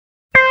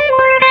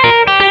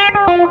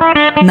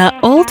На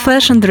Old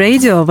Fashioned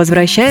Radio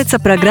возвращается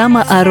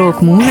программа о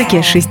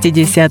рок-музыке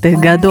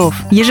 60-х годов.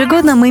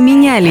 Ежегодно мы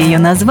меняли ее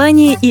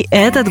название, и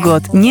этот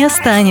год не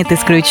станет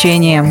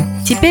исключением.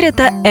 Теперь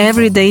это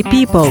Everyday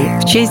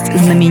People в честь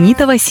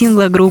знаменитого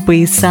сингла группы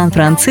из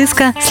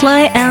Сан-Франциско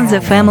Sly and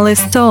the Family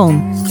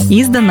Stone,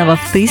 изданного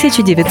в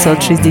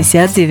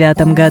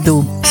 1969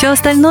 году. Все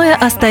остальное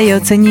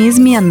остается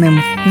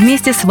неизменным.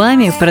 Вместе с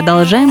вами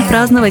продолжаем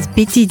праздновать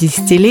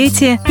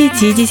 50-летие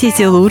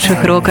 50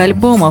 лучших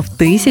рок-альбомов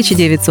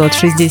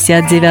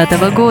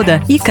 1969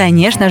 года и,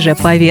 конечно же,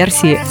 по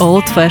версии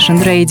Old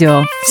Fashioned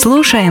Radio.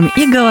 Слушаем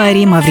и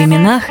говорим о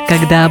временах,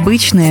 когда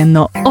обычные,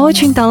 но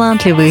очень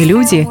талантливые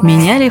люди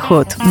меняли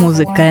ход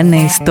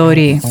музыкальной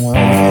истории.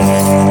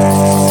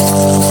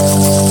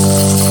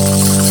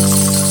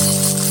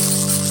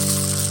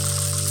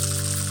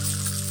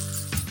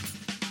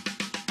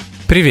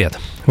 Привет!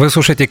 Вы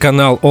слушаете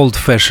канал Old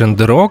Fashioned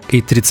Rock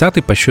и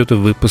 30-й по счету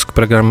выпуск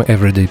программы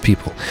Everyday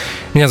People.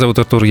 Меня зовут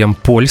Артур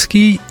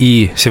Ямпольский,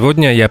 и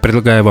сегодня я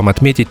предлагаю вам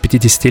отметить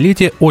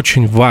 50-летие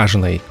очень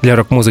важной для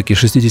рок-музыки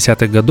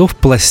 60-х годов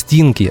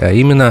пластинки, а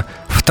именно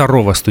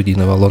второго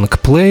студийного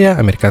лонгплея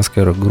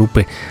американской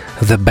рок-группы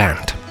The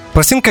Band.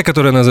 Пластинка,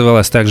 которая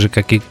называлась так же,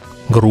 как и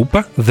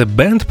группа The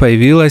Band,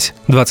 появилась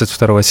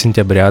 22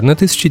 сентября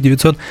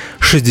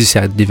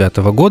 1969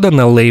 года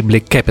на лейбле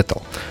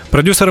Capitol.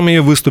 Продюсером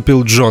ее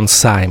выступил Джон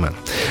Саймон.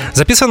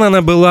 Записана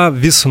она была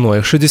весной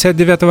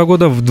 1969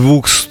 года в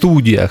двух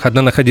студиях.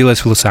 Одна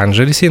находилась в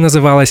Лос-Анджелесе и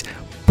называлась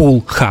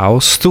Pool House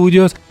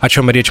Studios, о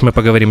чем речь мы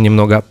поговорим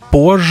немного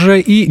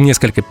позже, и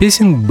несколько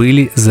песен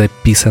были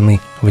записаны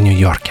в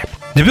Нью-Йорке.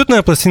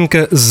 Дебютная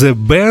пластинка The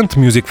Band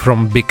Music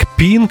from Big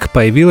Pink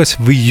появилась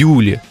в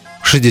июле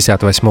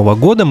 1968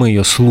 года. Мы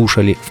ее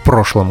слушали в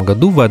прошлом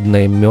году в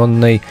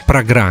одноименной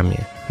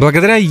программе.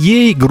 Благодаря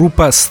ей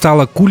группа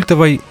стала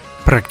культовой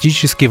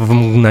практически в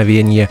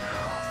мгновение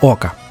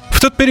ока. В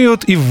тот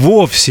период и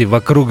вовсе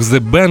вокруг The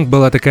Band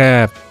была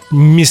такая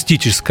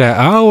мистическая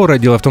аура.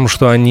 Дело в том,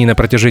 что они на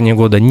протяжении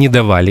года не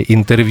давали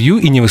интервью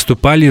и не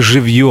выступали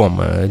живьем.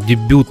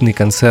 Дебютный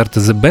концерт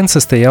The Band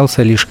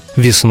состоялся лишь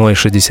весной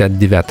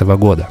 1969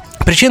 года.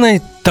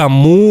 Причиной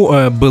тому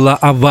была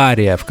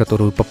авария, в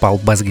которую попал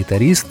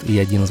бас-гитарист и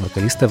один из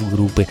вокалистов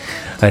группы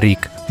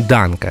Рик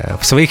Данко.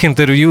 В своих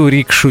интервью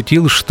Рик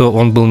шутил, что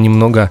он был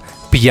немного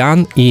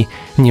пьян и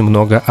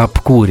немного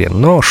обкурен.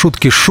 Но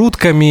шутки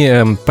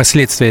шутками,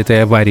 последствия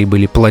этой аварии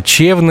были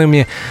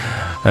плачевными.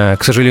 К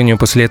сожалению,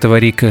 после этого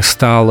Рик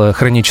стал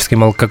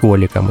хроническим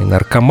алкоголиком и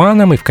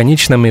наркоманом, и в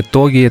конечном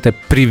итоге это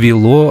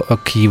привело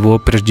к его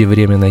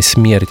преждевременной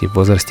смерти в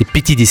возрасте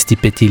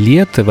 55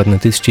 лет в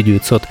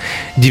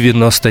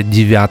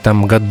 1999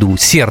 году.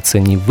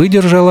 Сердце не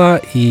выдержало,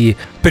 и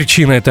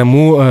причиной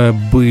тому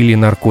были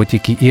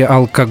наркотики и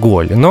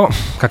алкоголь. Но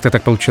как-то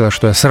так получилось,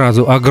 что я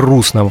сразу о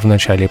грустном в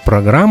начале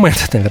программы.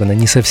 Это, наверное,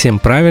 не совсем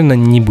правильно,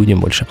 не будем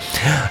больше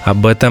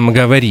об этом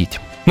говорить.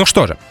 Ну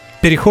что же.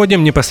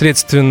 Переходим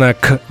непосредственно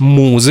к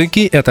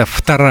музыке. Это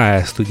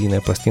вторая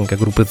студийная пластинка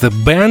группы The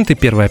Band, и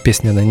первая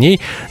песня на ней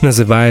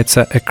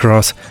называется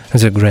Across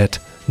the Great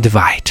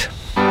Divide.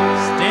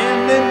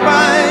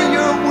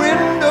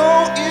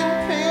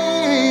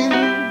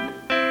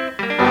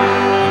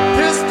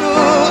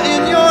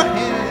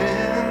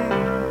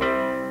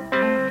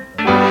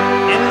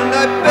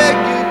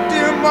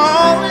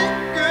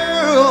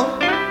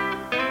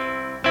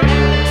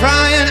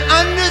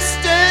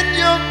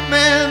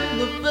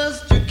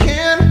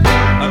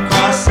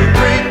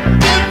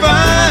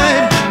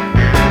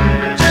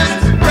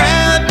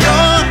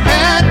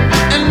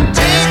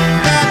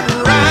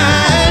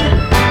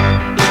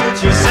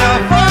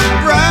 Yourself a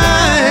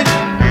bride.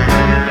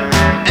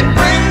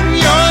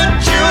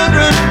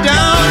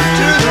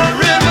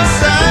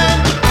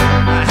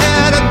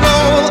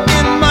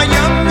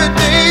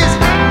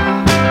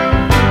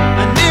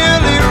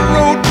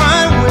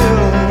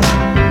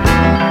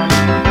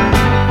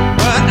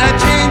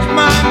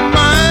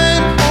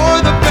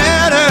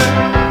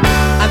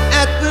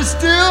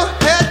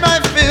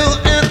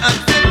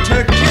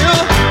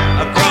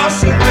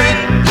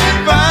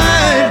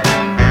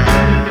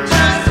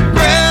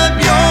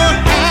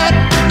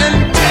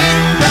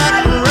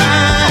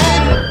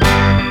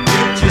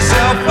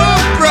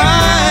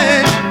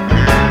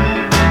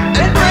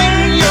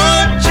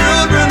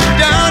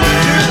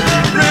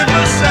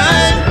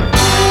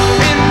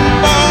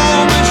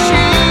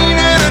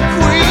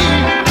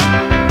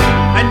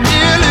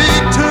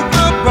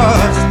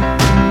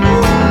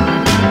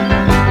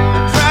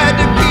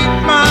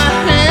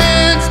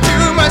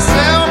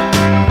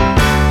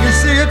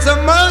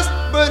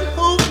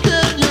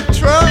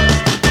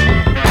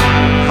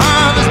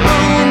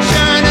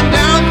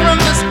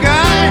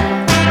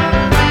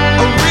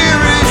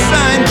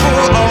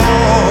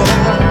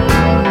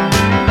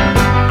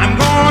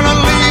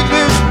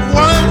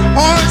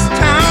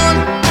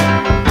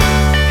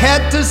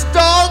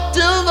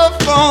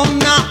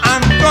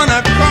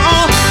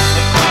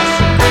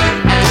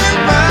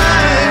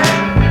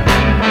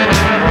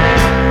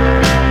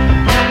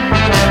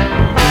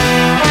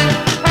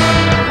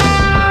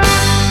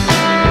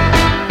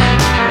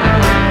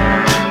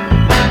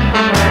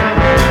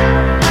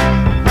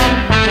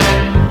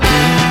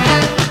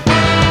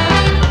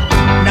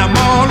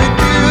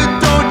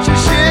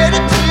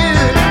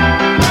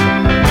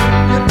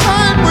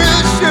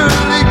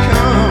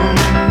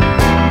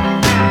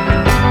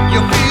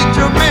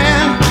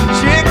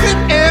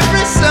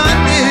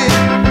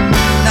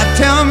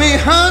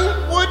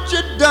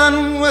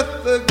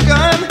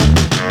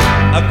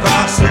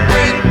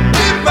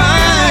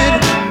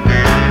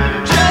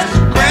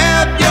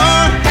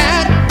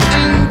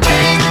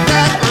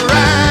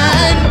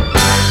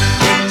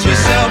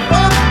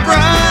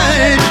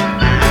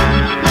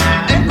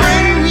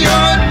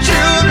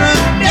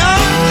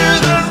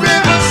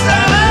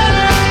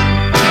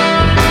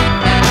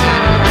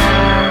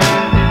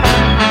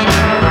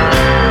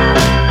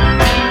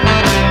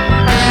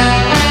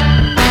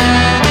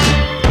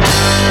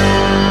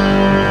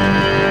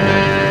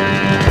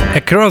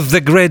 Across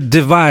the Great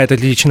Divide —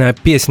 отличная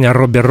песня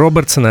Робби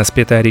Робертсона,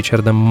 спетая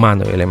Ричардом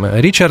Мануэлем.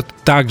 Ричард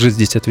также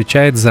здесь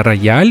отвечает за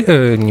рояль,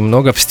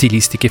 немного в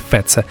стилистике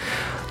Фетца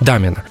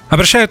Дамина.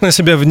 Обращают на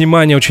себя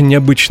внимание очень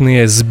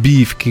необычные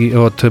сбивки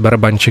от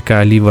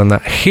барабанщика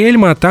Ливана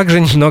Хельма, а также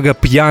немного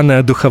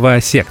пьяная духовая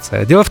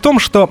секция. Дело в том,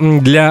 что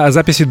для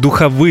записи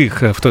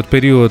духовых в тот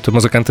период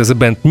музыканты The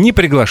Band не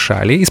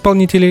приглашали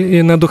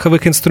исполнителей на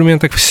духовых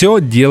инструментах, все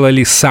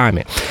делали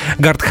сами.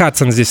 Гарт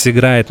Хадсон здесь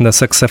играет на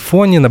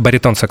саксофоне, на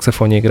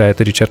баритон-саксофоне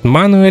играет Ричард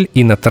Мануэль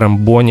и на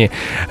тромбоне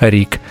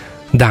Рик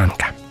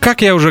Данка.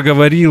 Как я уже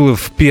говорил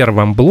в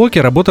первом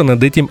блоке, работа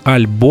над этим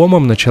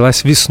альбомом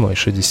началась весной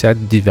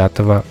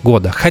 1969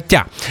 года.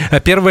 Хотя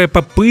первые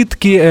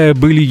попытки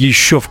были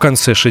еще в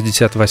конце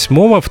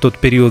 1968-го. В тот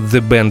период The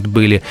Band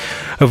были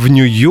в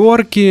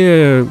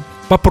Нью-Йорке,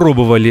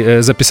 попробовали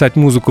записать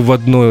музыку в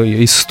одной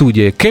из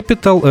студий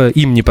Capitol.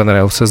 Им не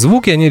понравился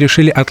звук, и они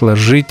решили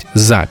отложить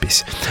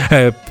запись.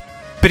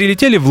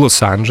 Прилетели в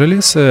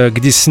Лос-Анджелес,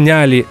 где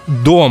сняли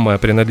дом,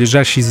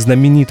 принадлежащий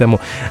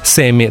знаменитому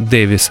Сэмми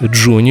Дэвис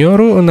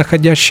Джуниору,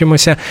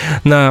 находящемуся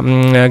на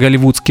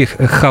голливудских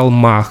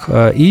холмах,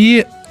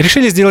 и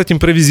решили сделать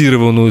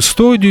импровизированную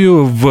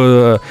студию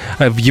в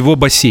его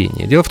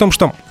бассейне. Дело в том,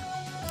 что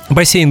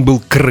бассейн был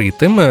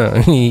крытым,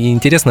 и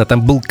интересно,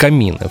 там был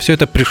камин. Все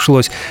это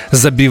пришлось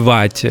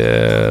забивать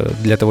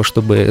для того,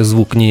 чтобы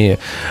звук не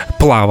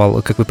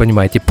плавал, как вы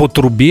понимаете, по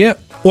трубе.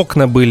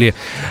 Окна были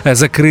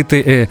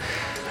закрыты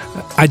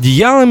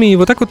одеялами, и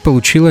вот так вот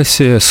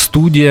получилась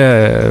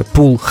студия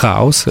Pool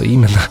House,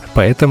 именно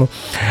поэтому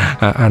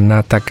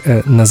она так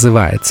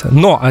называется.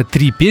 Но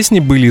 3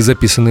 песни были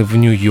записаны в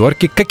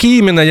Нью-Йорке. Какие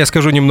именно, я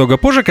скажу немного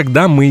позже,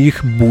 когда мы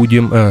их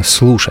будем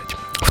слушать.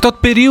 В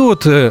тот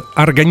период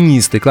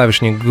органист и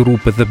клавишник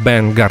группы The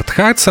Band Гарт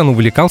Хадсон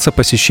увлекался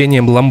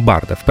посещением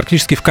ломбардов.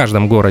 Практически в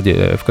каждом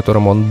городе, в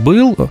котором он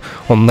был,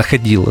 он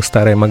находил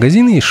старые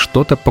магазины и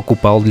что-то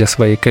покупал для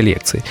своей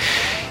коллекции.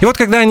 И вот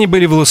когда они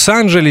были в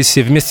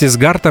Лос-Анджелесе, вместе с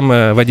Гартом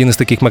в один из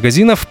таких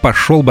магазинов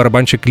пошел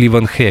барабанщик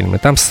Ливан Хельм. И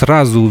там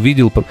сразу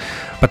увидел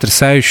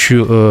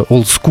потрясающую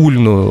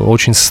олдскульную,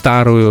 очень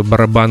старую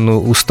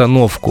барабанную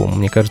установку.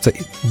 Мне кажется,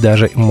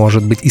 даже,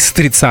 может быть, из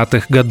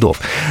 30-х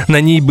годов.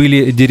 На ней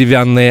были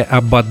деревянные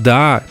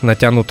обода,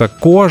 натянута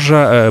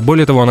кожа.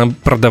 Более того, она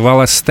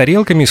продавалась с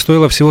тарелками и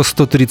стоила всего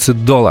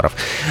 $130.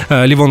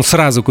 Ливон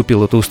сразу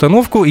купил эту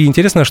установку, и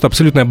интересно, что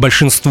абсолютное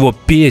большинство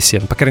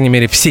песен, по крайней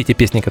мере, все те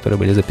песни, которые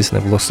были записаны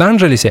в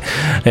Лос-Анджелесе,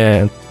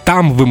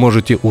 там вы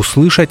можете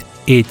услышать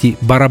эти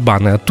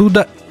барабаны.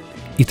 Оттуда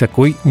и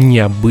такой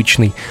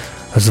необычный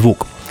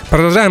звук.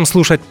 Продолжаем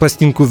слушать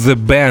пластинку The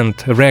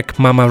Band Wreck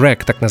Mama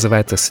Wreck, так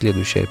называется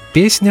следующая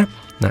песня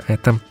на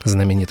этом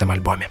знаменитом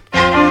альбоме.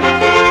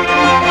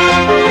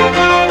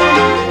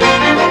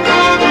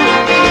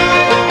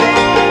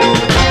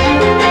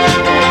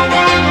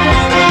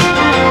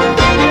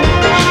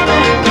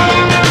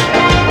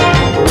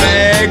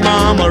 Rag,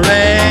 mama,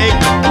 rag,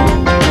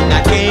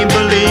 I can't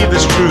believe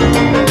it's true.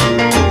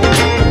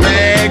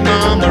 Rag,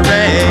 mama,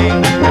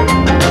 rag,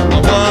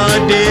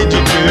 what did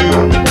you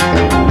do?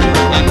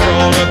 I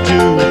crawled up to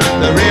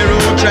the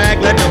railroad track,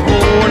 let the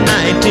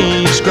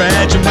 419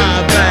 scratch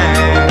my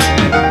back.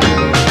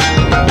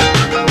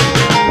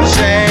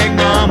 Sag,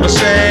 mama,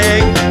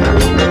 sag,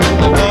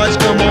 the boys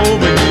come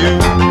over you.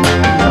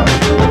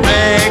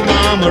 Rag,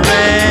 mama,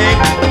 rag,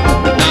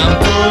 I'm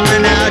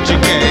pulling out your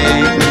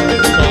gag.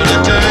 Gonna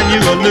turn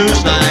you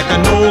loose like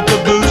an old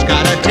caboose.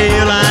 Got a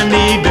tail I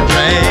need to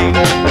drag.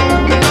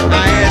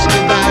 I ask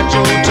about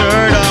your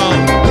turtle,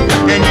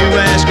 and you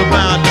ask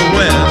about the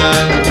weather.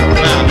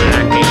 Well,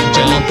 I can't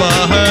jump a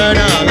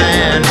hurdle,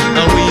 and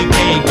we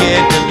can't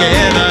get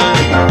together.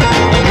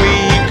 We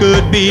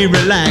could be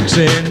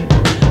relaxing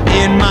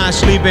in my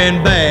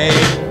sleeping bag,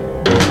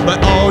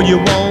 but all you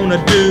wanna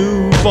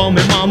do for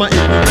me, mama,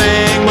 is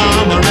rag,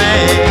 mama,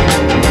 rag.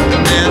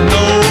 There's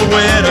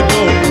nowhere to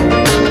go.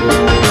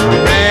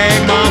 Rag,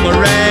 mama,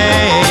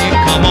 rag,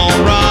 come on,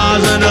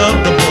 rising up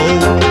the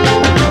boat.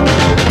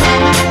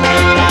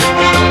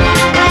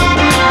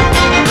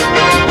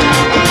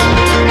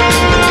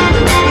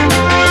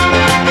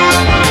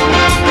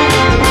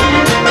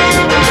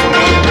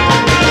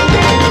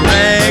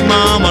 Rag,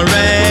 mama,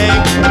 rag,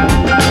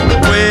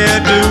 where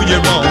do you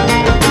roam?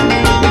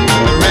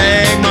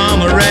 Rag,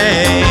 mama,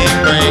 rag,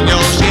 bring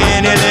your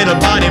skinny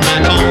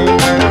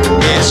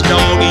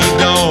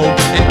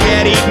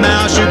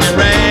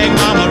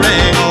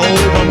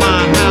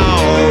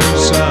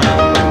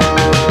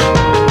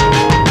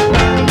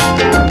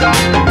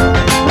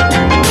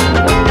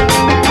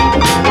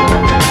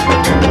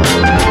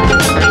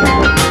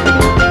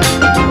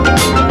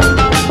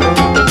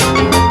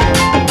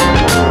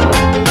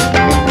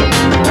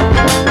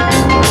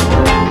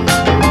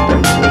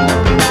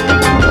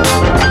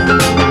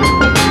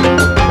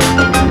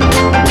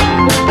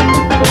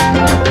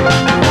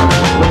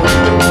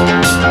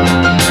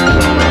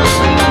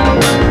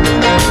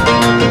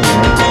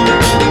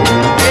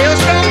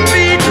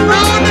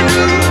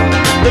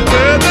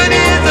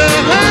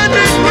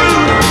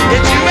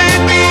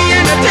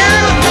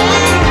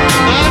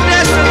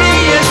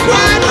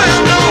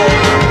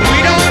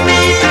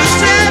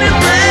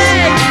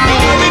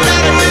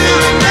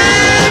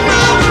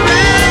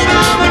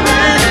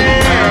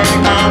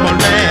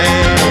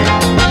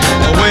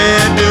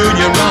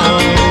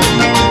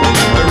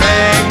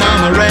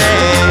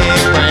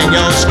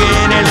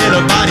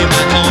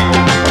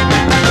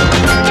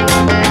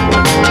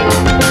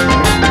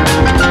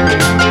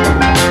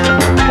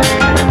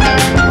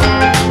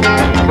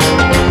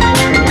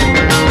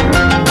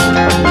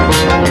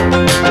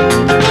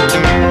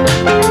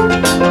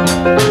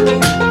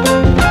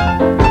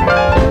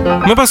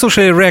Мы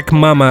послушали «Wreck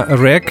Mama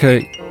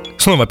Wreck».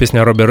 Снова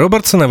песня Робби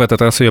Робертсона, в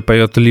этот раз ее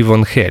поет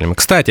Ливон Хельм.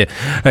 Кстати,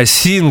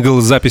 сингл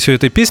с записью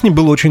этой песни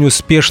был очень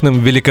успешным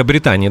в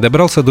Великобритании.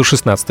 Добрался до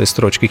 16-й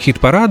строчки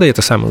хит-парада.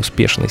 Это самый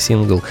успешный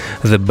сингл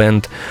The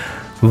Band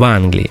в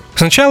Англии.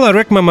 Сначала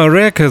 «Wreck Mama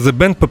Wreck» The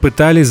Band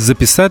попытались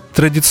записать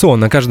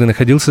традиционно, каждый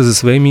находился за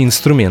своими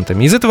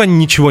инструментами. Из этого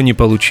ничего не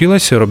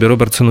получилось, Робби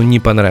Робертсону не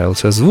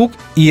понравился звук,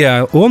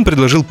 и он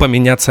предложил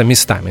поменяться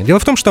местами. Дело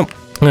в том, что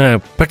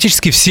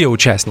практически все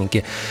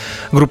участники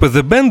группы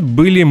The Band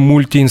были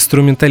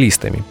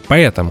мультиинструменталистами.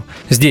 Поэтому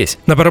здесь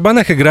на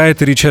барабанах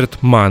играет Ричард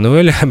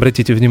Мануэль.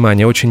 Обратите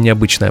внимание, очень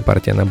необычная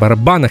партия на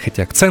барабанах. Эти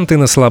акценты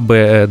на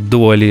слабые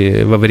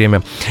доли во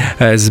время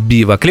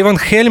сбивок. Ливон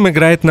Хельм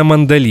играет на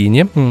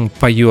мандолине,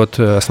 поет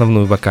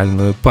основную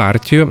вокальную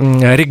партию.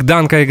 Рик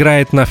Данка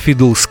играет на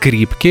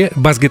фидл-скрипке.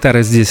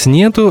 Бас-гитары здесь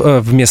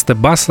нету. Вместо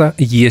баса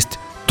есть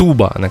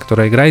туба, на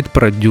которой играет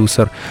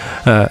продюсер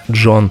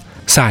Джон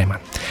Саймон.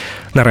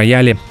 На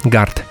рояле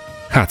Гарт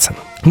Хадсон.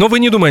 Но вы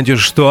не думаете,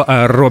 что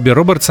Робби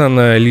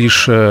Робертсон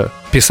лишь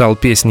писал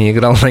песни и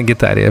играл на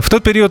гитаре. В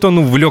тот период он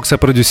увлекся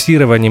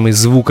продюсированием и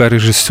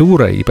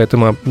звукорежиссурой, и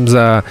поэтому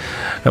за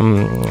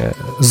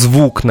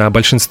звук на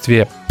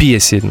большинстве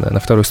песен на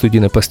второй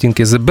студийной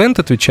пластинке The Band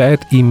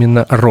отвечает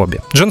именно Робби.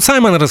 Джон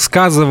Саймон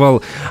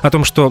рассказывал о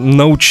том, что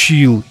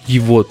научил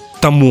его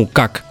тому,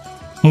 как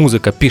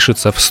музыка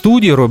пишется в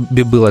студии.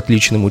 Робби был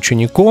отличным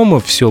учеником,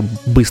 все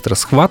быстро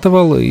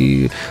схватывал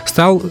и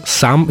стал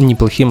сам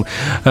неплохим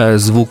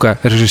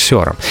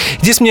звукорежиссером.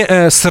 Здесь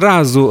мне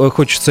сразу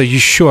хочется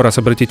еще раз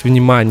обратить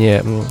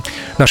внимание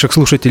наших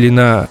слушателей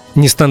на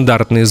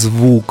нестандартный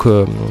звук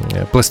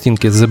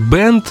пластинки The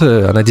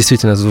Band. Она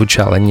действительно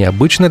звучала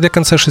необычно для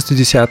конца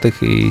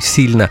 60-х и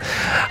сильно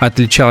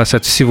отличалась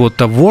от всего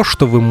того,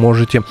 что вы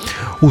можете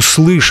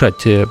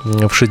услышать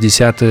в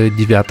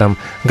 69-м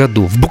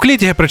году. В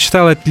буклете я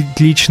прочитал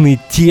отличный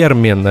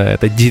термин,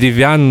 это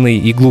деревянный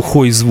и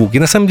глухой звук. И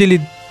на самом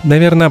деле,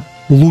 наверное,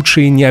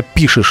 лучше и не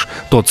опишешь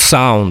тот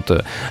саунд,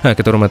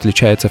 которым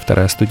отличается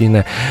вторая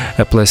студийная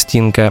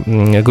пластинка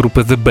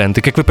группы The Band.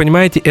 И, как вы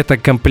понимаете, это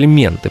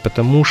комплименты,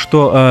 потому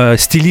что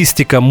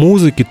стилистика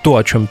музыки, то,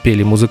 о чем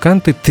пели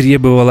музыканты,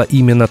 требовала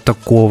именно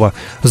такого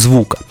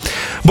звука.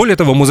 Более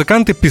того,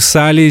 музыканты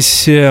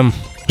писались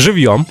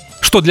живьем,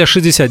 что для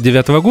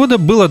 69 года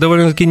было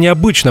довольно-таки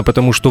необычно,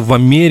 потому что в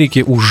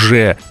Америке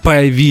уже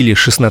появились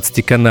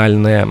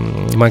 16-канальные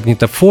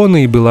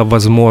магнитофоны, и была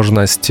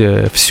возможность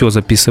все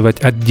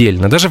записывать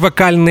отдельно. Даже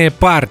вокальные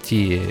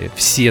партии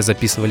все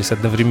записывались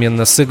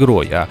одновременно с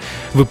игрой. А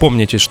вы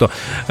помните, что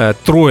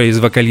трое из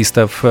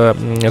вокалистов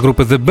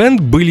группы The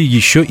Band были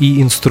еще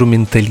и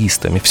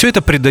инструменталистами. Все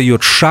это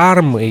придает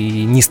шарм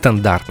и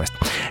нестандартность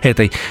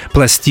этой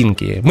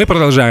пластинки. Мы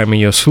продолжаем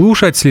ее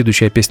слушать.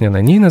 Следующая песня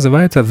на ней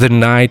называется «The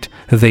Night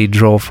They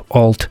Drove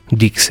Old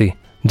Dixie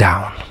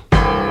Down».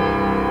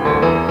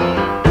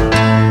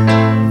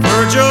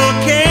 Virgil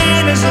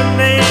Cain is the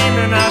name,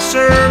 and I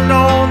served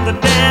on the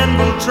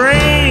Danville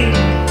train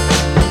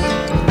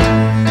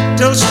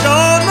till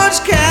Stoneman's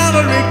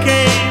cavalry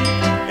came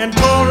and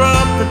tore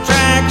up the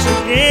tracks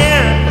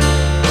again.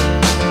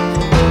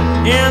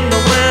 In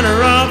the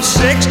winter of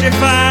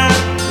 '65,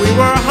 we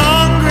were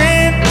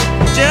hungry,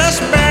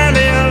 just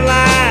barely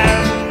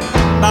alive.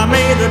 By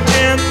May the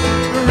 10th,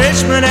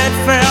 Richmond had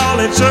fell.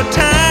 It's a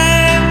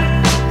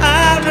time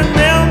I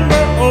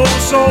remember oh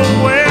so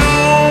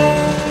well.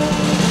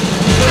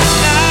 The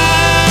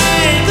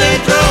night they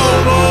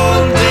drove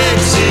old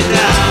Dixie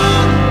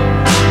down,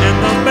 and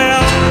the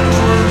bells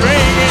were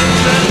ringing.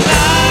 The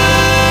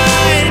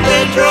night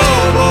they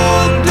drove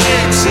old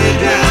Dixie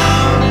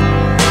down,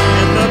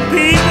 and the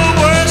people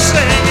were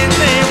singing.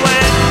 They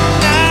went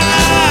la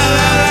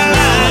la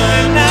la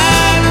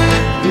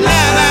la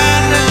la la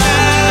la.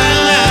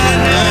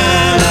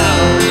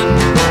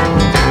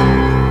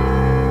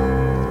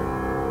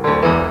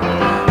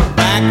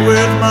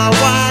 With my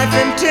wife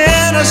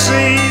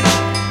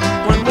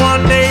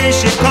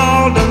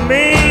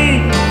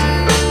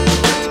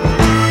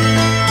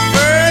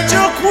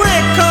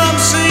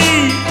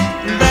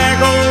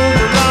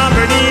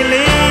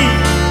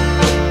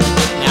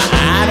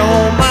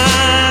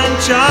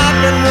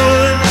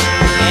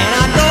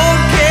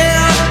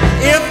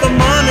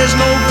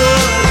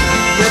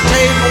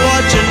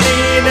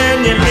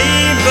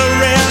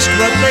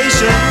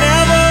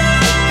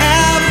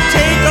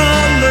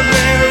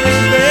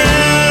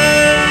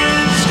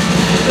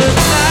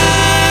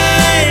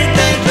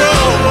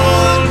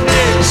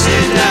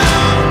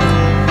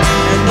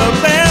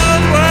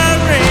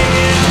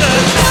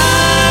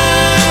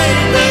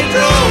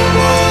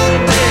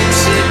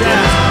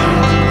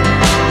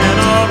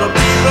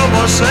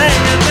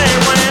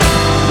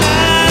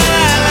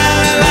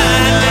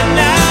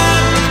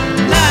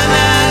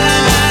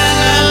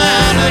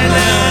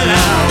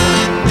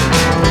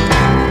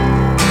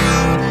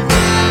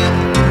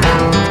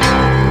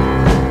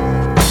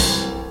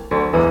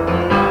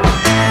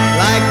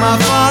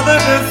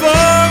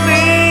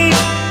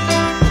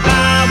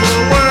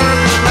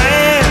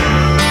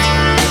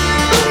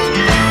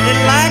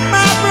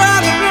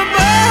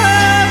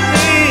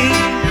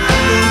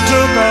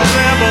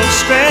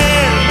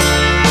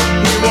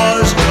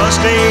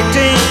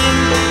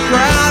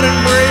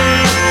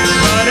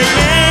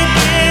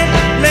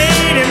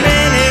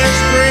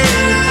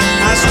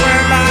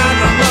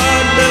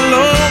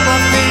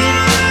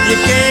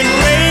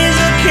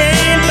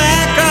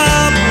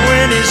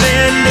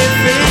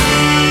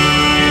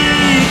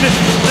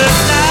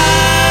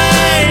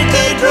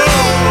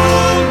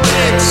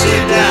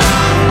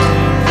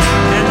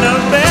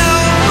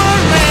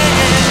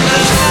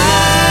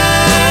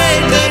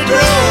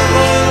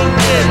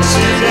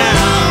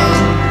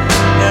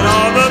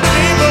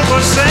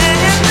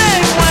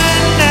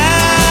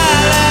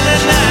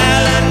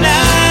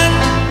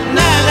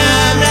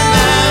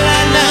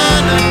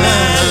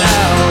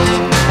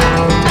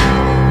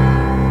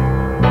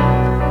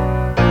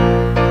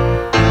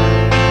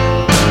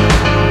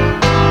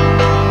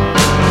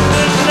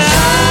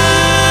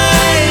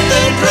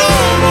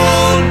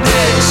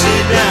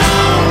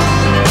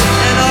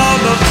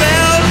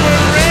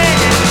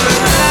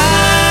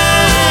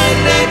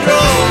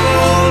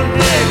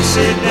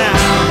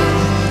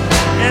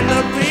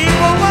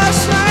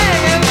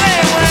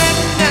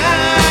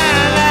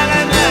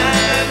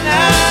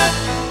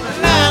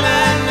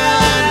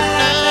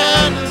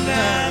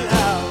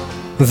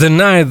 «The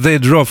Night They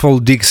Drove Old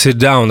Dixie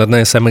Down» —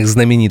 одна из самых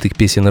знаменитых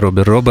песен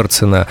Робби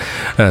Робертсона,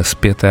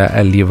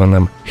 спетая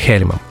Ливоном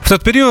Хельмом. В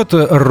тот период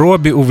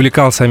Робби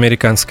увлекался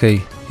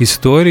американской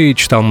историей,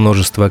 читал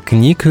множество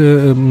книг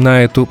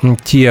на эту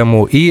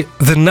тему. И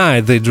 «The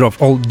Night They Drove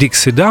Old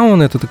Dixie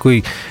Down» — это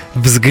такой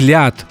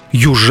взгляд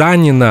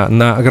южанина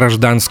на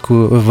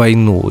гражданскую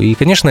войну. И,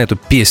 конечно, эту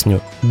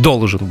песню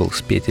должен был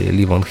спеть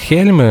Ливон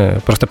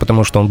Хельм, просто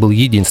потому, что он был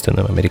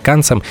единственным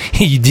американцем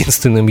и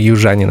единственным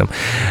южанином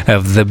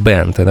в The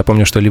Band. Я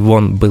напомню, что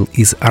Ливон был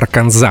из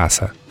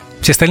Арканзаса.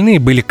 Все остальные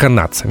были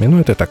канадцами. Ну,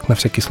 это так, на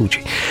всякий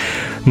случай.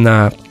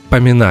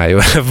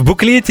 Напоминаю. В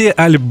буклете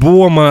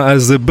альбома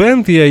The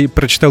Band я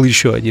прочитал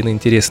еще один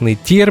интересный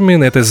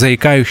термин. Это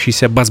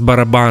заикающийся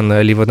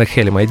бас-барабан Ливона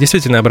Хельма. И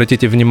действительно,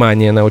 обратите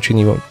внимание на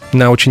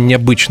очень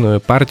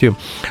необычную партию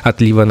от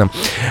Ливона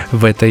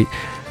в этой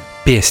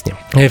песни.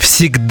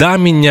 Всегда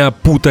меня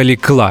путали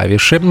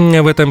клавиши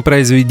в этом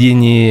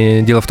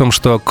произведении. Дело в том,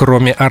 что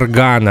кроме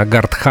органа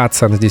Гарт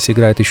Хадсон здесь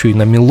играет еще и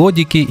на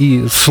мелодике,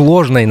 и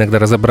сложно иногда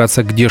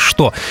разобраться, где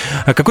что.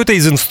 А какой-то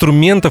из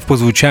инструментов по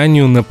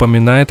звучанию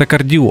напоминает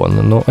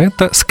аккордеон, но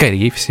это,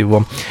 скорее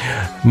всего,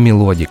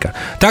 мелодика.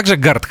 Также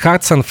Гарт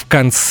Хадсон в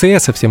конце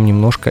совсем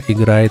немножко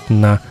играет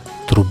на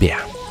трубе.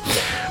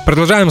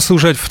 Продолжаем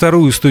слушать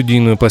вторую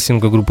студийную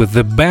пластинку группы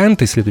The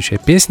Band, и следующая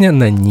песня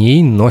на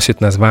ней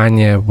носит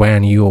название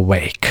 «When You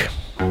Awake».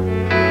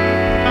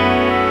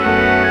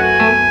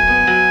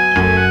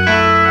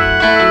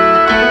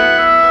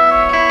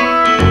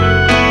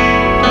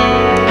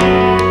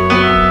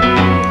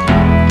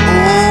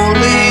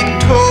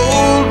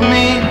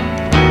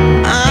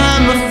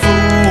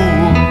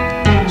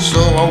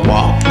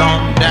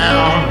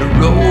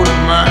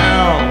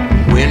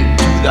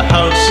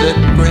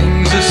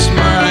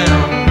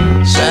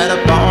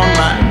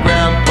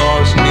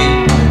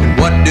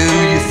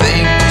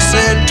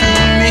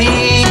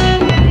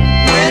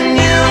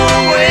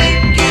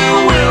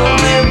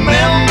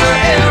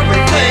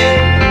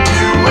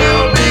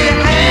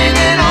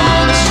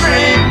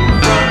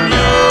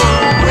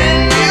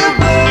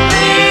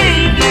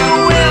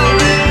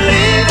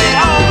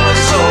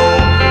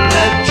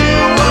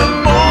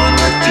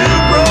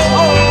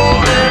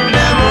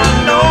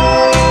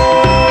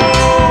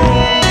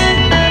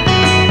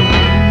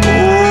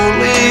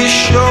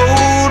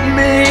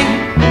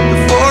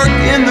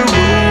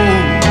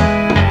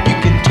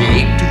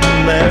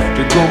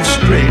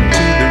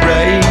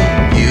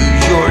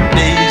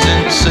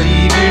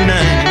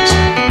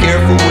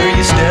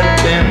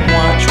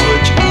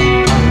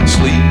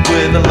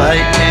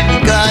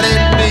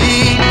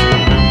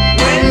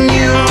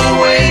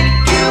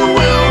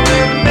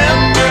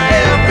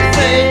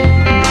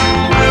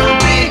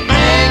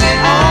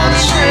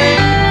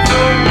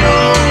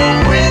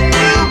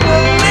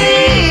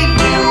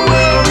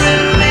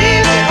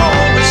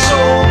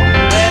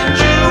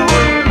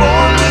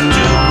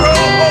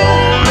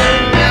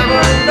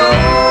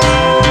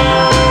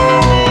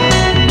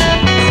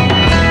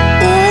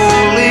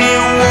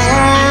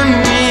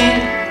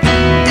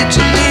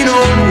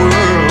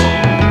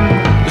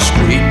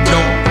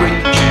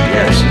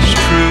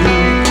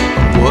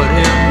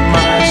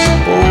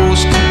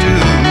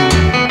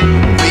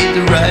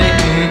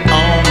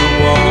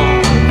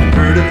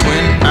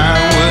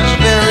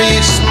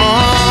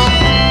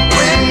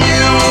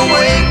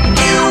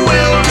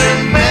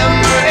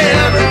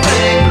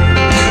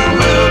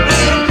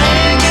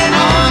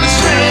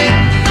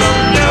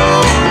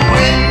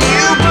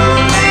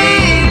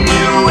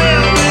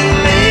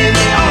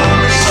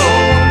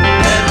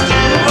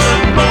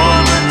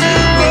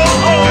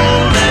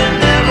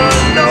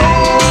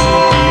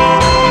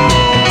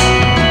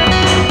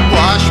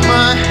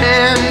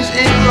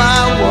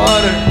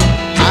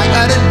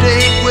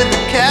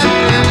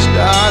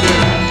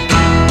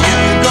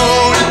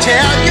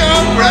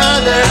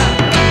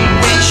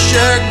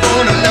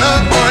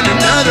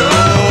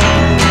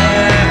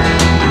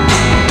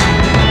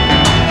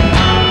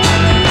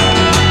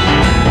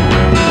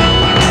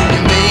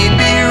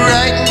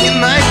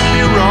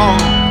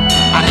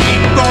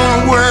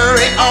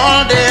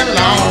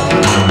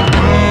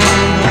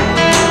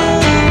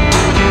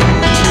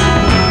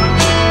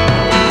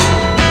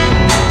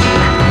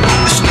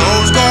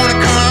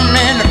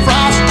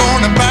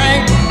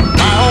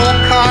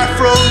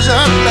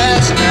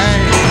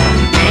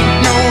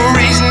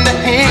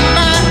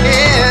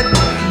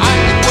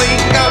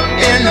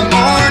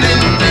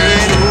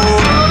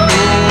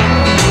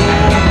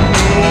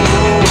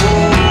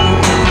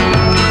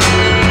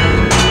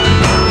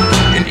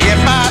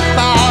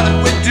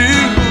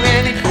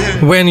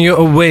 «When You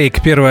Awake»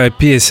 — первая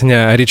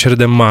песня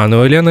Ричарда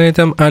Мануэля на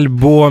этом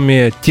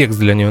альбоме. Текст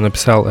для нее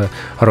написал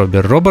Робби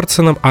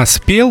Робертсон, а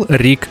спел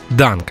Рик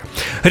Данкан.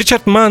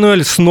 Ричард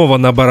Мануэль снова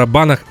на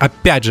барабанах.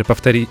 Опять же,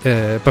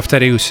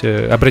 повторюсь,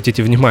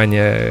 обратите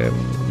внимание,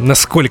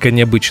 насколько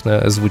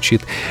необычно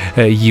звучит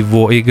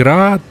его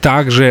игра.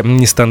 Также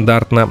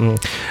нестандартно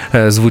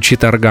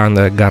звучит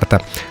орган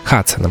Гарта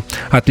Хадсона.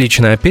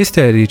 Отличная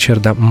песня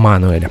Ричарда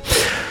Мануэля.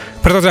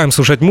 Продолжаем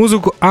слушать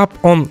музыку. «Up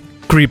on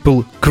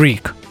Cripple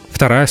Creek».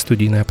 вторая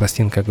студийная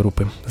пластинка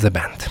группы The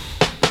Band.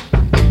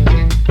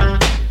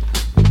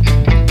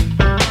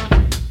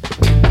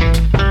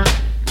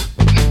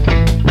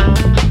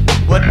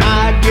 When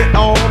I get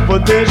off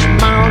of this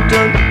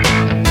mountain,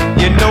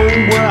 you know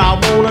where I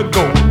wanna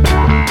go.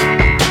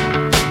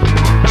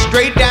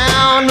 Straight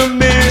down the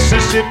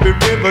Mississippi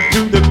River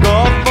to the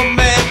Gulf of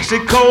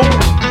Mexico,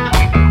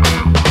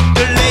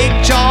 to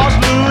Lake Charles,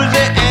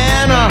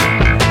 Louisiana.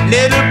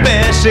 Little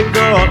Bessie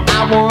girl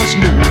I once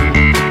knew,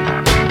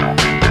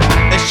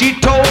 and she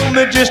told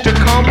me just to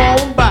come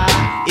on by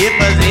if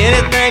there's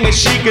anything that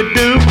she could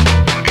do.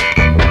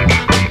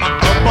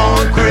 Up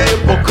on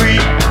Cripple Creek,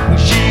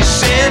 she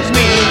sends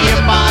me if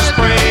I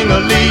spring a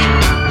leak.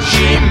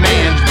 She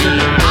mends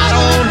me, I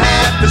don't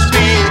have to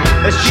speak,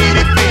 and she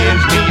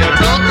defends me a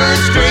drunken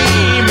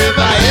stream if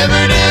I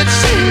ever did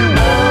see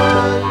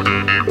one.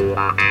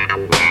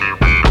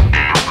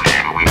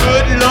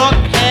 Good luck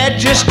had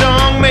just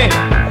stung me.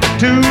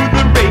 To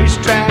the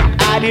racetrack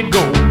I did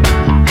go.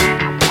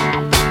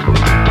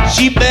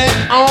 She bet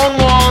on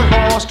one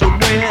horse to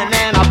win,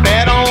 and I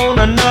bet on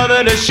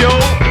another to show.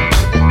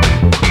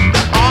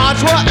 The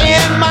odds were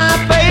in my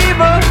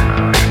favor,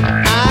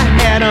 I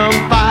had them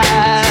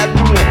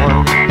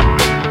 5-1.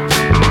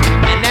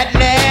 And that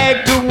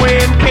leg to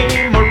win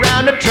came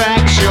around the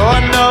track, sure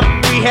enough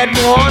we had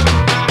won.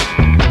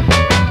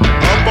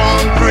 Up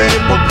on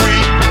Cripple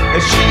Creek,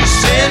 and she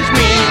sends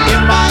me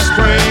if I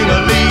spring a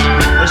leak.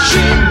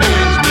 She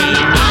mends me,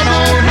 I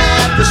don't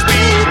have to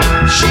speak.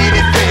 She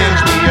defends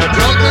me a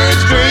drunken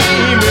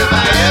stream if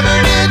I ever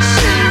did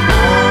see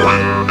one.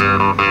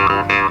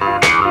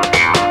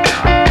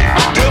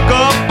 I took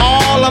up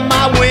all of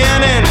my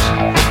winnings,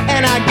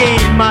 and I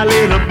gave my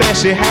little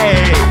Bessie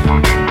half.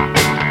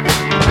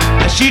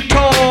 And she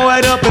tore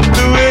it up and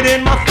threw it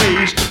in my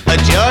face,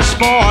 just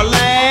for a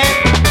laugh.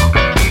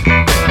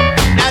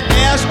 Now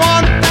there's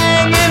one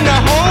thing in the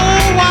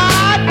whole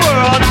wide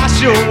world I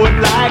sure would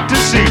like to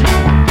see.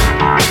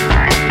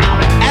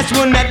 That's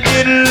when that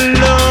little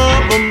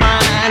love of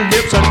mine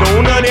dips a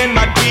donut in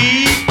my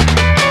teeth.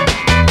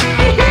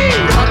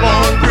 Up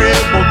on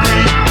Cripple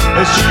Creek,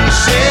 and she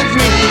sends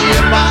me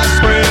if I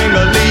spring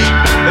a leak.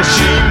 And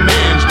she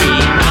mends me,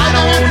 I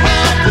don't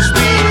have to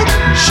speak.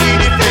 She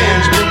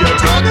defends me a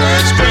drunken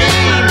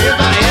stream if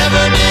I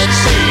ever did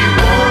see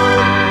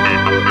one.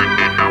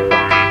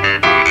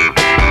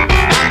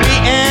 Me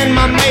and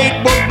my mate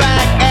were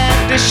back at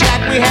the shack.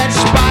 We had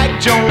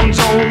Spike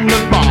Jones on the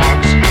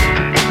box.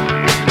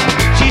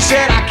 She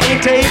said I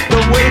can't take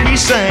the way he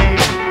sang,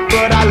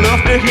 but I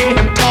love to hear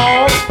him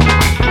talk.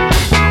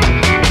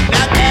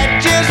 Now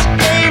that just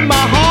gave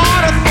my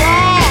heart a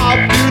throb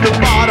to the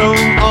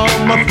bottom of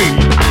my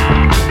feet.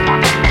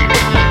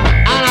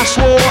 And I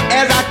swore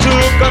as I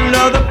took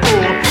another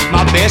pull,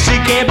 my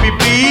Bessie can't be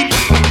beat.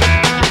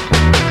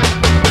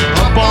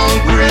 Up on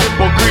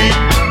Cripple Creek,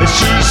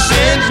 she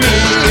sends me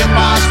if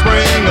I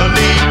spring a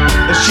leak.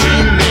 She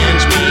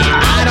mends me,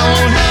 I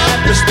don't have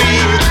to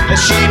speak.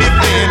 She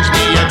defends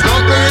me a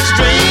drunken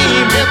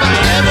stream if I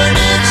ever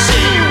did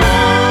see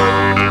one.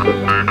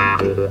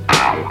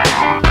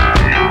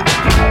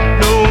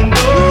 No,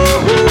 no,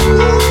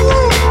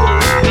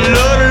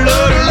 Lord, Lord,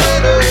 Lord,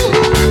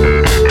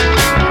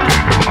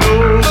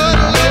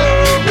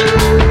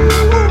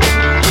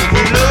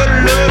 Lord,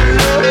 Lord,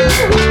 Lord.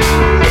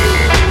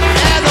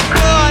 There's a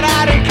flood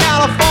out in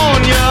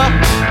California,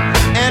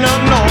 and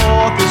up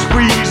north is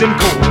freezing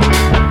cold.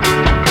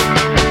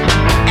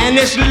 And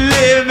this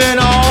living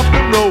off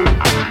the road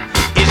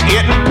is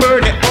getting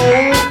pretty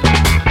old.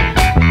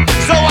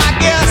 So I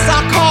guess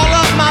I'll call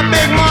up my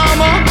big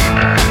mama,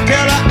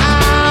 tell her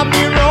I'll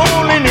be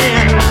rolling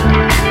in.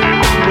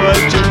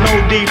 But you know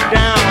deep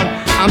down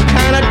I'm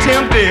kinda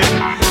tempted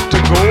to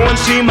go and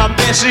see my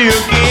Bessie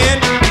again.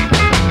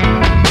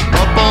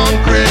 Up on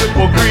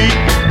Cripple Creek,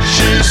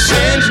 she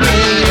sends me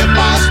if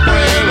I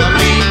spring a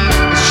leak.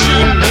 She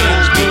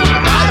mends me,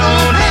 I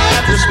don't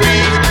have to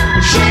speak.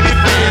 She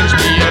defends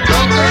me a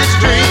drunken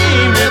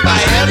stream if I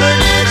ever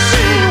did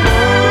see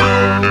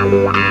one.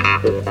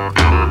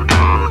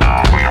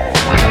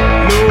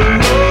 No,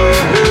 no,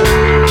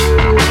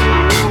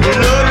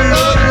 Lord, Lord,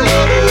 Lord, Lord,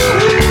 Lord,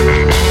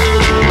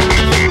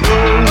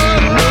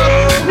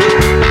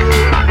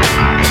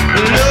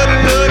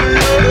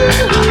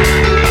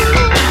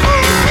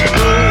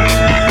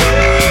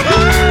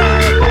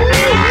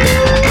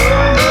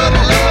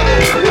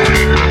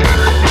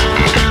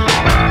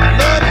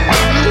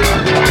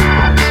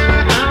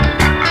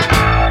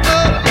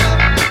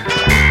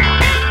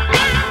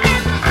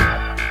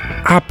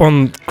 Up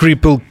on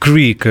Cripple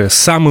Creek,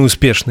 самый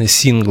успешный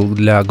сингл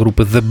для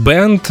группы The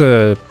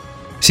Band.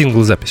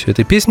 Сингл с записью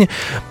этой песни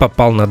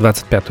попал на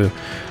 25-ю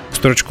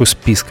строчку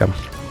списка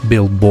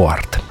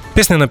Billboard.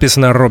 Песня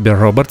написана Робби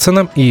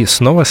Робертсоном и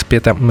снова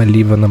спета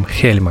Ливаном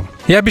Хельмом.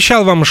 Я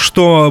обещал вам,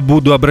 что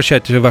буду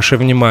обращать ваше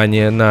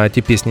внимание на те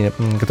песни,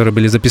 которые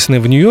были записаны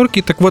в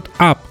Нью-Йорке. Так вот,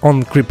 Up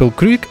on Cripple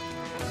Creek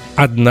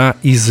одна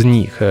из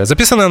них.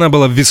 Записана она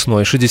была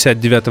весной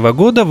 1969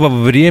 года во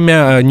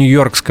время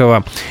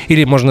нью-йоркского,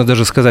 или можно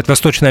даже сказать,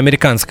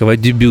 восточноамериканского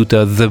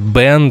дебюта The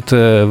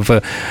Band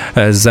в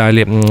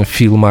зале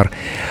Fillmore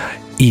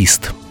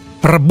East.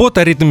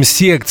 Работа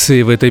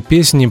ритм-секции в этой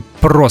песне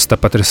просто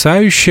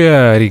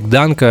потрясающая. Рик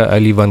Данко,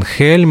 Ли Ван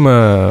Хельм.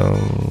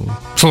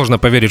 Сложно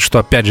поверить, что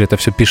опять же это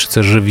все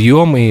пишется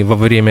живьем, и во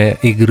время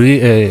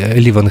игры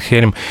Ли Ван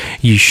Хельм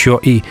еще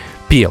и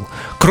пел.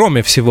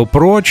 Кроме всего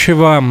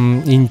прочего,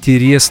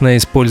 интересное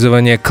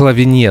использование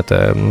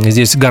клавинета.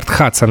 Здесь Гарт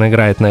Хадсон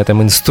играет на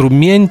этом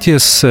инструменте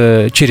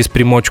через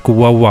примочку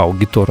вау-вау,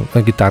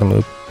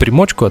 гитарную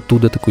примочку,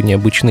 оттуда такой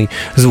необычный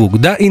звук.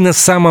 Да, и на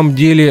самом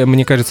деле,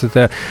 мне кажется,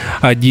 это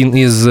один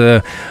из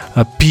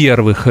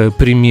первых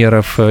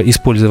примеров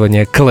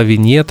использования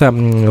клавинета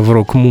в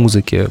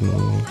рок-музыке.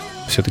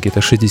 Все-таки это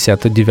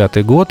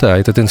 69-й год, а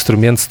этот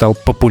инструмент стал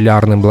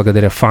популярным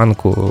благодаря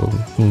фанку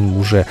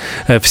уже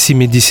в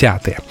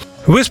 70-е.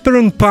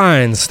 Whispering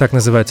Pines, так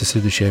называется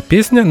следующая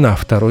песня на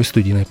второй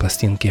студийной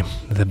пластинке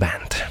The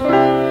Band.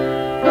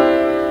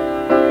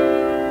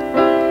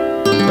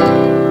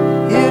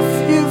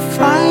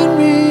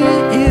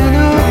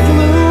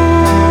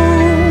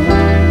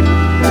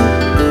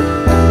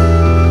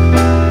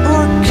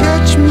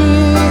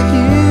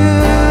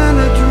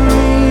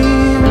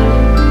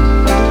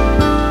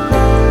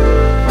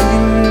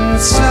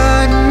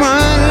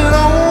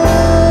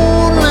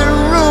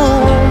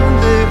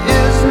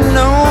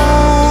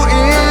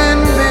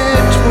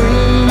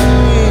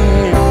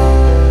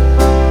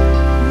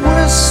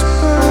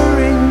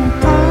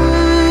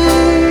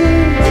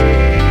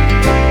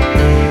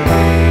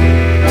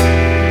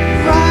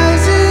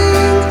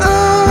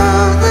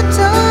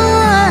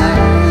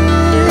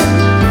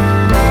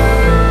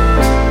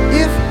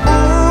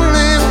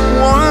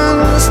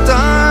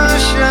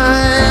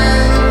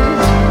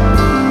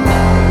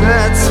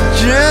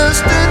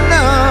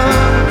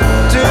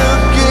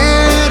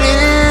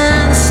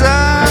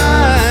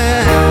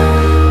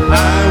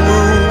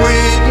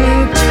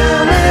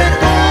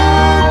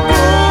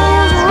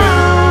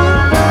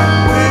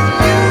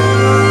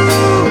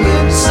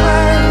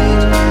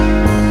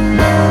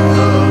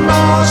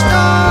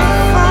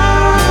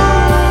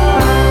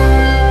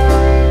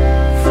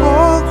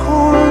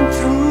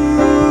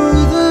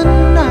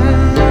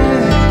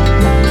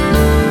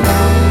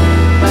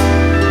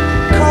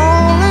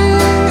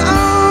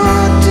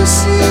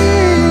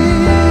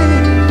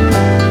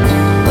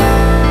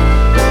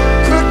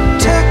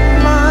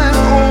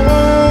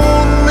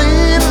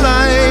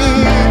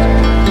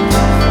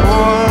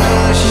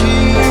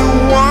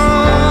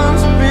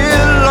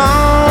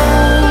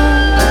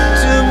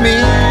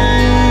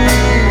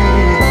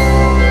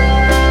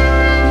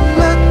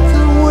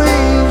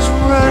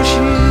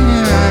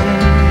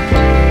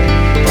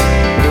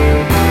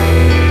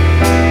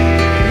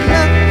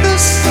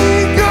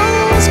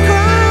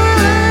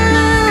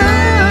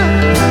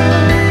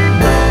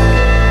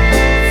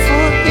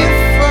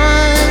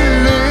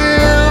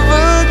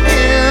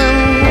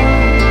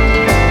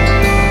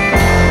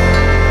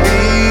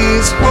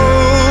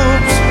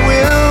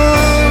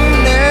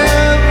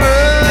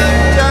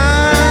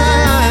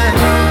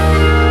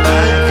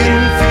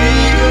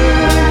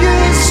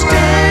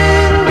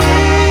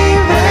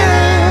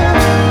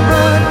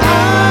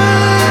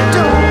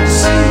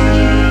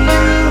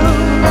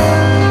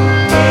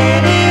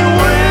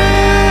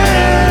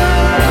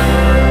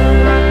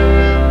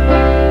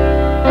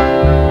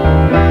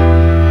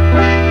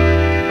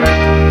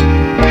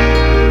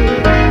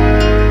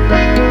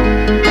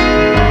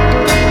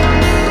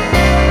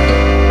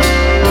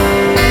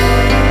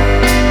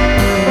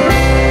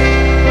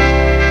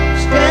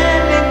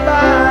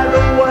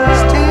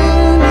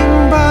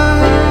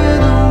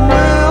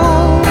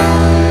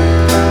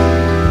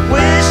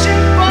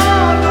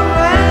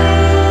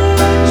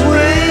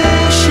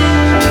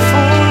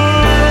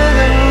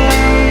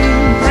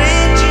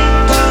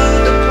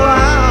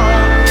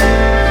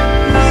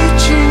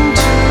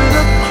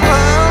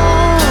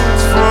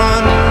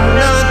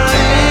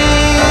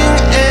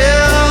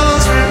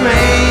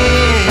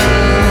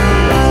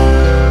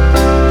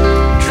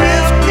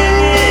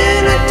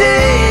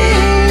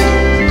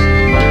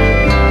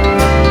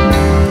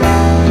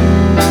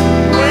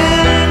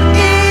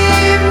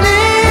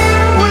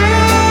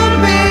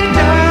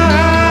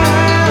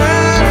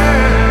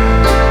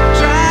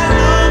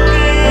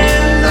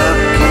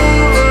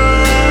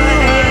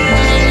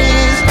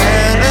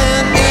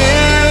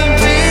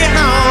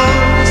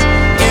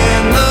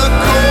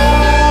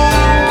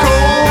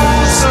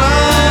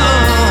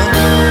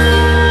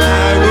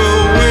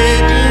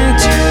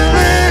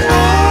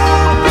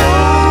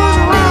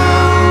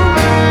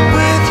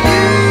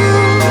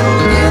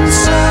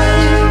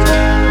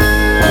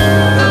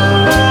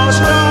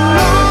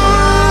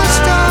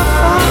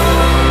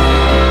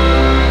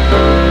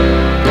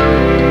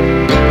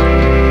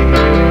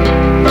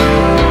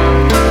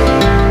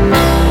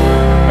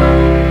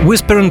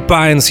 Whispering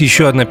Pines,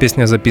 еще одна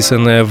песня,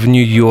 записанная в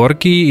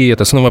Нью-Йорке, и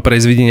это снова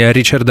произведение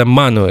Ричарда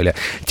Мануэля.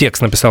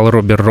 Текст написал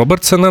Роберт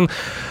Робертсон.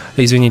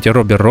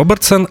 Робби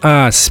Робертсон,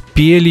 а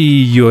спели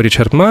ее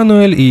Ричард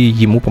Мануэль, и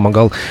ему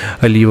помогал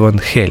Ливон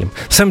Хельм.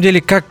 На самом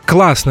деле, как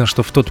классно,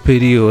 что в тот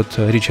период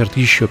Ричард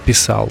еще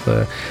писал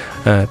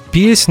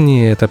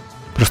песни. Это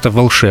просто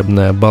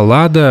волшебная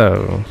баллада.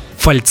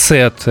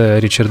 Фальцет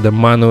Ричарда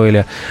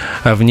Мануэля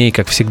в ней,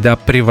 как всегда,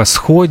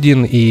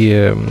 превосходен,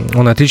 и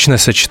он отлично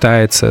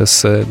сочетается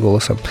с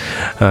голосом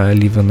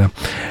Ливона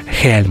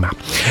Хельма.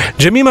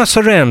 «Jemima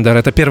Surrender» —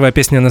 это первая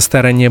песня на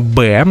стороне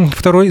 «Б»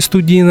 второй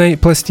студийной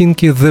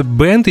пластинки The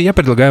Band, и я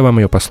предлагаю вам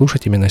ее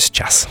послушать именно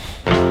сейчас.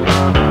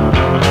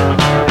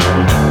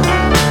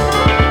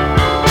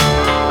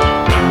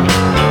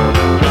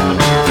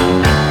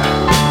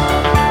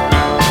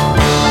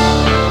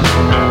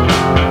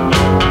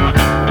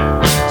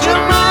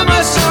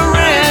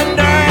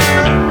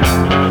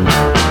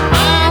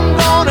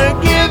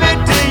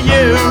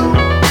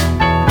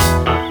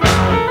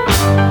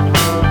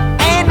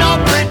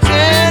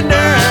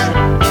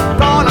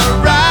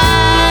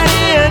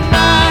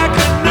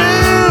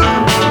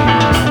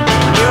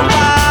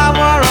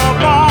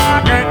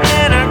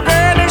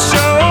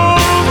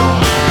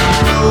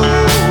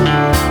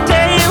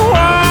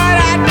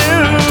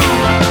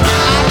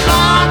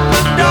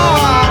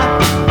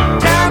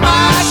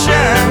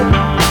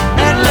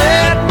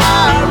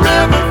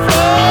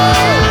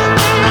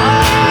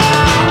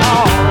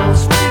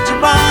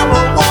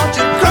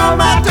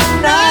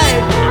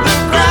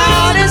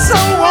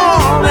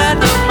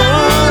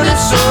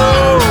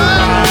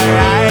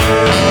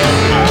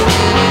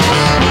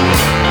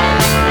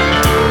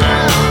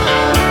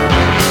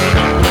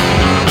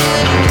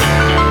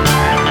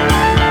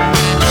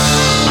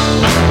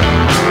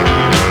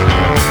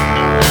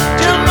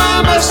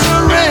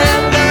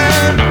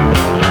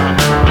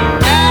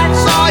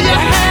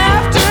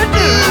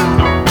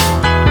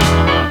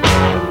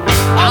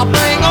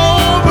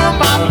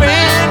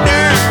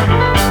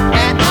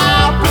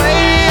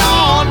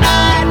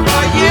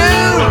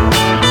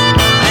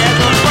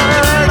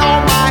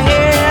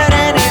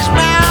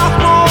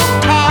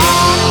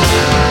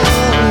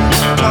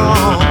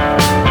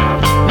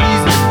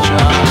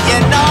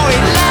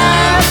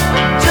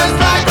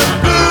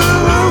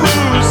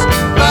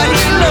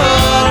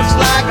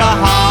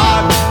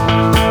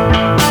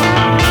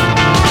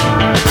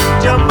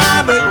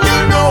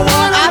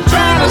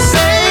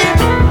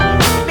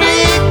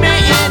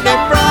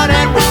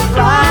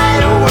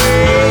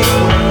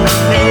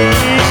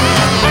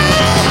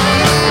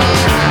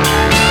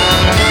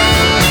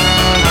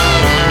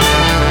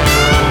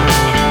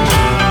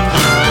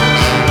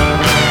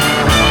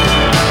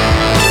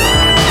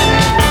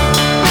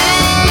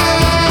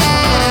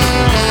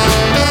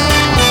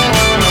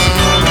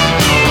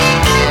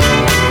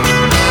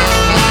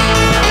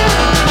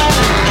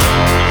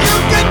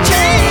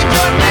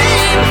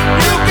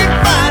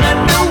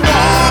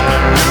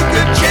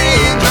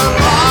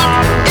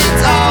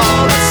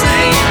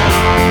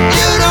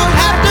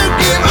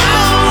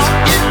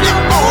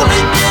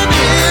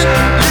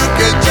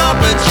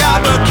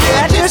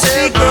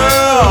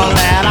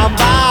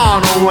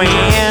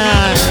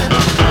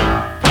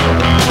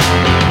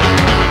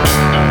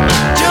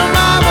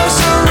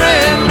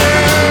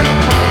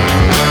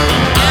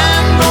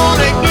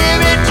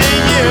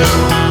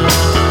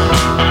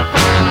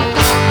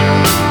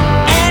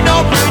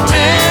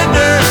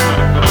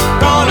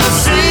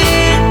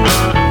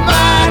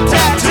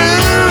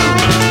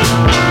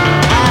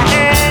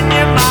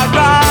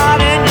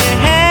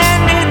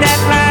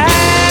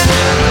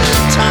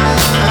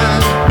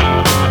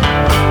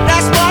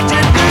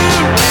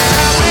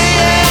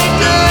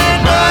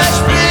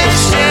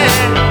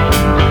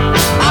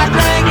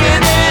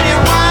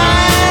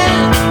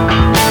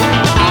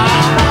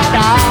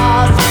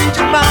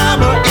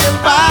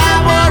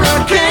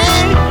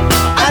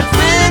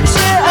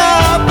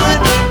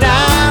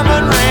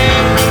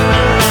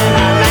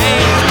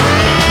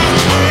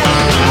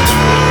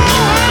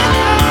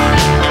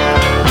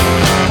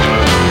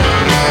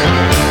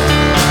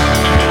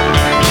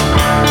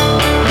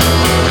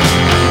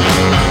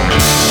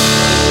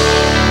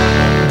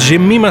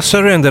 «Jemima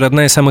Surrender» —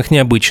 одна из самых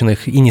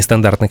необычных и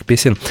нестандартных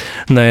песен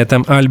на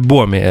этом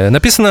альбоме.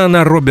 Написана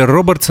она Робби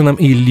Робертсоном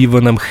и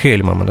Ливоном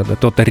Хельмом. Это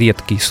тот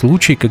редкий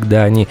случай,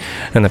 когда они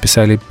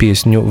написали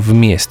песню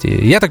вместе.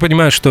 Я так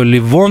понимаю, что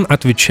Ливон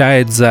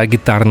отвечает за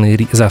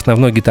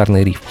основной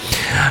гитарный риф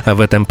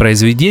в этом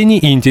произведении.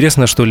 И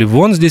интересно, что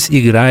Ливон здесь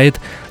играет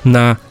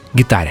на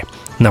гитаре.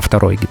 На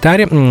второй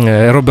гитаре.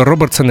 Робби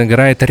Робертсон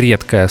играет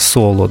редкое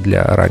соло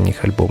для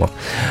ранних альбомов.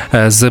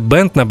 The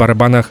Band на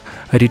барабанах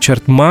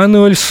Ричард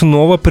Мануэль,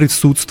 снова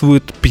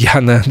присутствует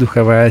пьяная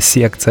духовая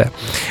секция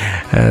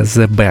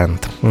The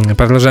Band.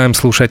 Продолжаем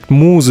слушать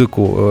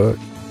музыку.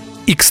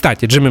 И,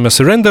 кстати, Jemima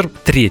Surrender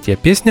 — третья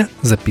песня,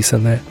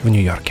 записанная в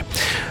Нью-Йорке.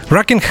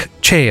 Rocking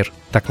Chair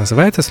 — так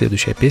называется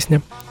следующая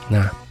песня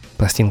на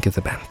пластинке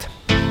The Band.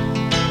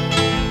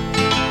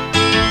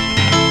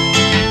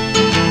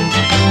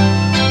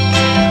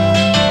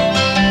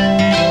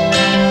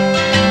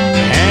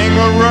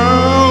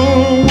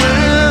 Around,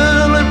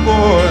 Willie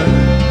boy,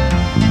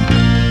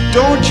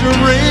 don't you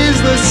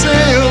raise the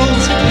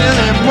sails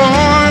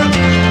anymore.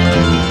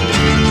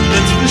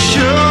 It's for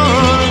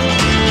sure.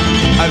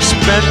 I've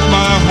spent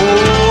my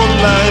whole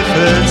life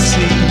at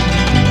sea,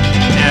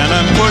 and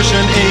I'm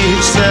pushing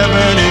age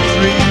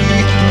 73.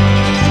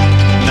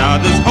 Now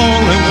there's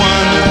only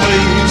one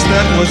place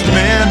that was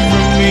meant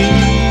for me.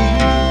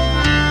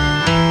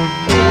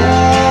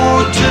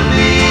 Oh, to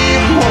be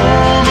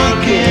home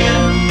again,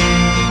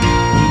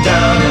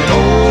 down in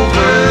old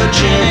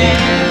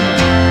Virginia,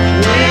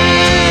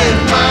 with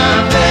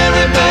my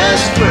very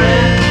best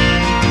friend.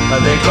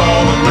 They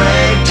call him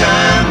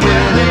Ragtime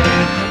Willie.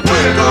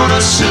 We're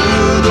gonna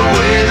soothe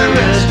away the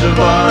rest of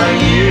our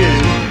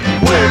years.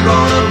 We're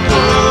gonna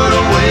put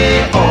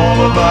away all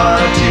of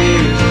our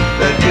tears.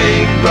 That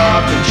big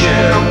rocking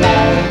chair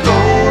won't go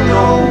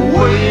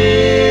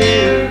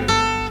nowhere.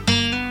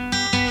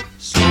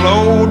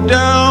 Slow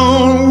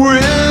down,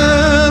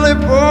 Willie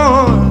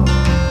boy.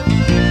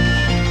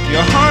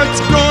 Your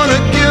heart's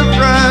gonna give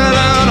right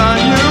out on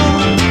you.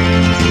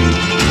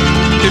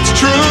 It's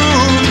true,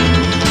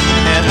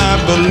 and I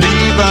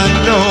believe I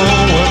know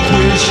what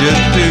we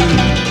should do.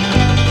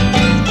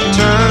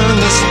 Turn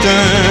the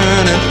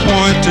stern and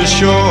point to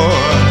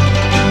shore.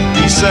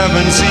 These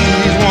seven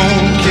seas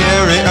won't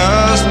carry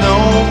us no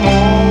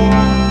more.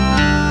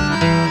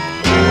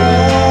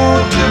 Oh,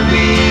 to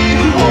be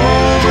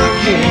home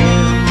again,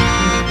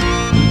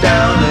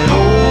 down in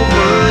old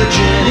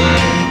Virginia,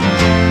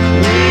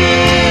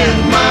 with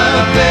my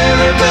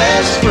very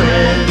best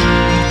friend.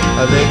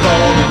 They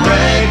call him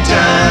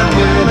Ragtime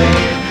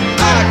Willie.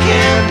 I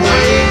can't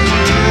wait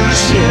to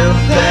sniff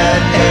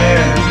that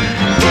air.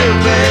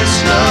 Living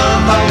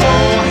snuff, I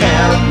won't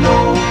have no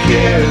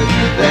care.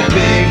 That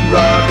big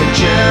rocking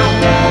chair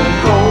won't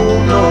go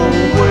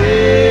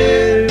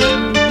nowhere.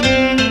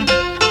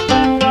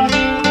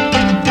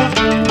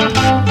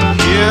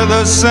 Hear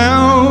the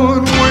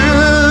sound,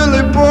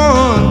 Willie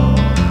boy.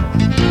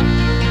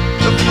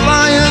 The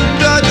Flying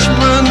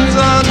Dutchman's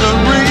on the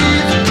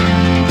reef.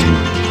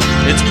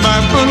 It's my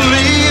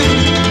belief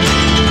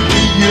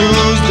we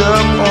used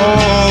up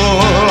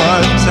all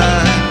our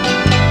time.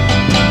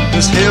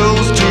 This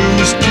hill's too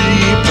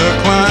steep to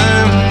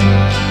climb,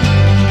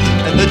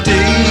 and the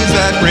days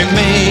that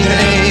remain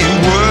ain't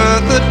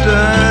worth a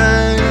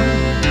dime.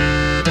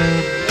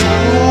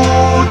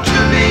 Oh, to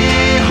be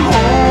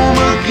home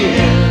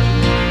again,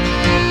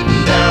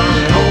 down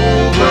in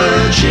old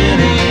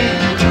Virginia,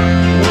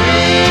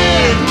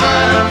 with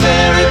my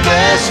very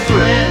best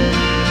friend.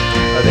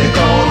 They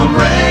call him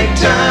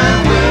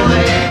Ragtime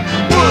Willie.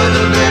 Would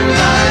have been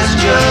nice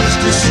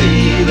just to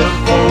see the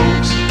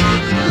folks.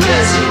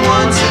 Listen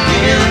once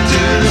again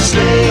to the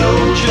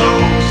stale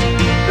jokes.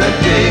 That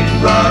big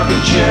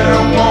rocking chair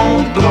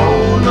won't go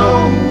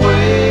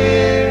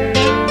nowhere.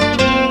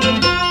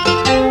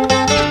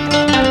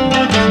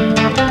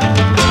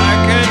 I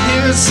can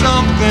hear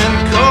something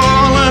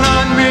calling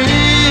on me,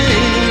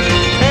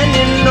 and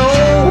you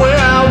know where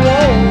I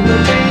want to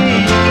be.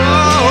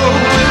 Oh,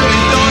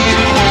 Willie, don't you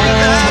hear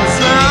that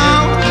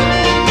sound?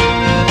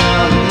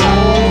 I'm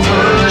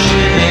over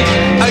Virginia.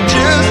 I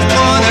just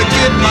wanna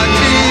get my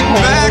feet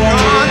back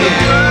on the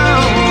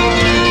ground.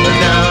 But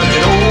down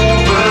in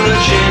old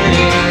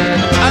Virginia,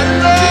 I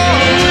love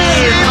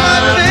my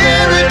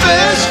very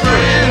best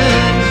friend.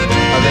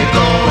 They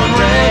call him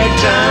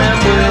Ragtime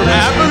Willie.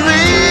 I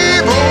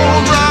believe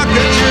old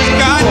Rocket just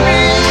got me.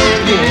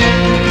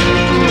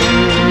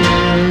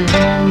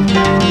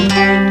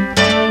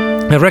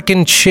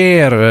 Rocking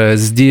Chair.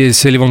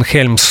 Здесь Левон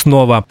Хельм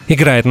снова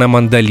играет на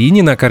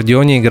мандолине, на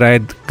аккордеоне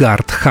играет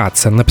Гарт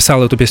Хадсон.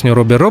 Написал эту песню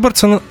Робби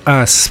Робертсон,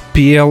 а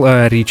спел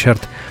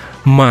Ричард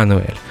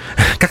Мануэль.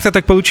 Как-то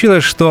так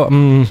получилось, что,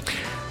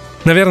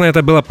 наверное,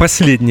 это была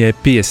последняя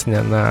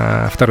песня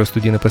на второй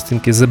студийной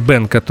пластинке The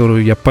Band,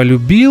 которую я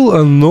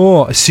полюбил,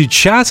 но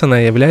сейчас она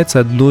является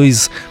одной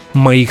из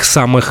моих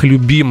самых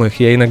любимых.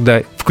 Я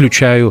иногда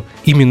включаю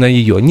именно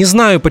ее. Не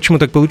знаю, почему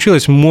так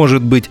получилось.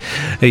 Может быть,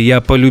 я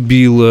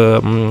полюбил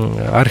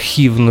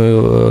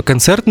архивную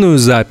концертную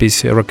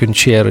запись Rockin'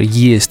 Chair.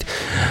 Есть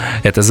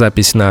эта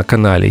запись на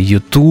канале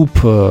YouTube.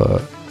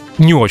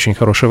 Не очень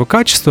хорошего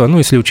качества, но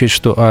если учесть,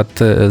 что от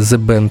The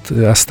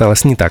Band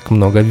осталось не так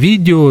много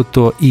видео,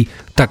 то и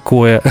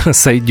такое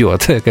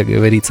сойдет, как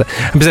говорится.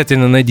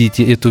 Обязательно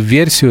найдите эту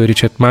версию.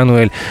 Ричард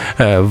Мануэль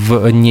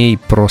в ней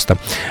просто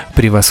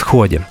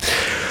превосходен.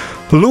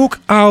 Look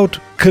Out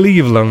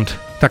Cleveland.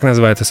 Так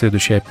называется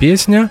следующая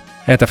песня.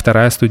 Это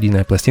вторая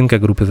студийная пластинка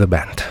группы The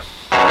Band.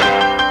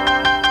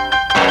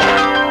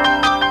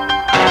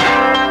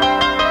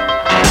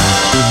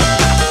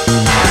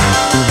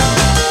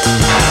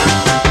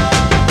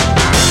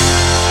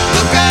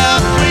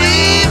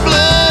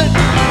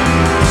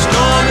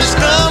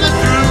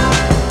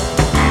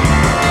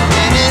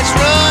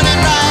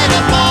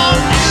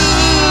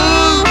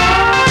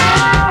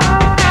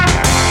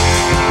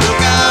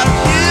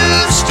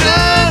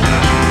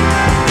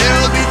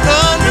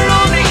 Thunder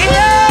on the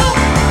hill.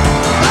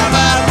 How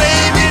about a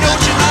baby?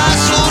 Don't you lie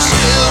so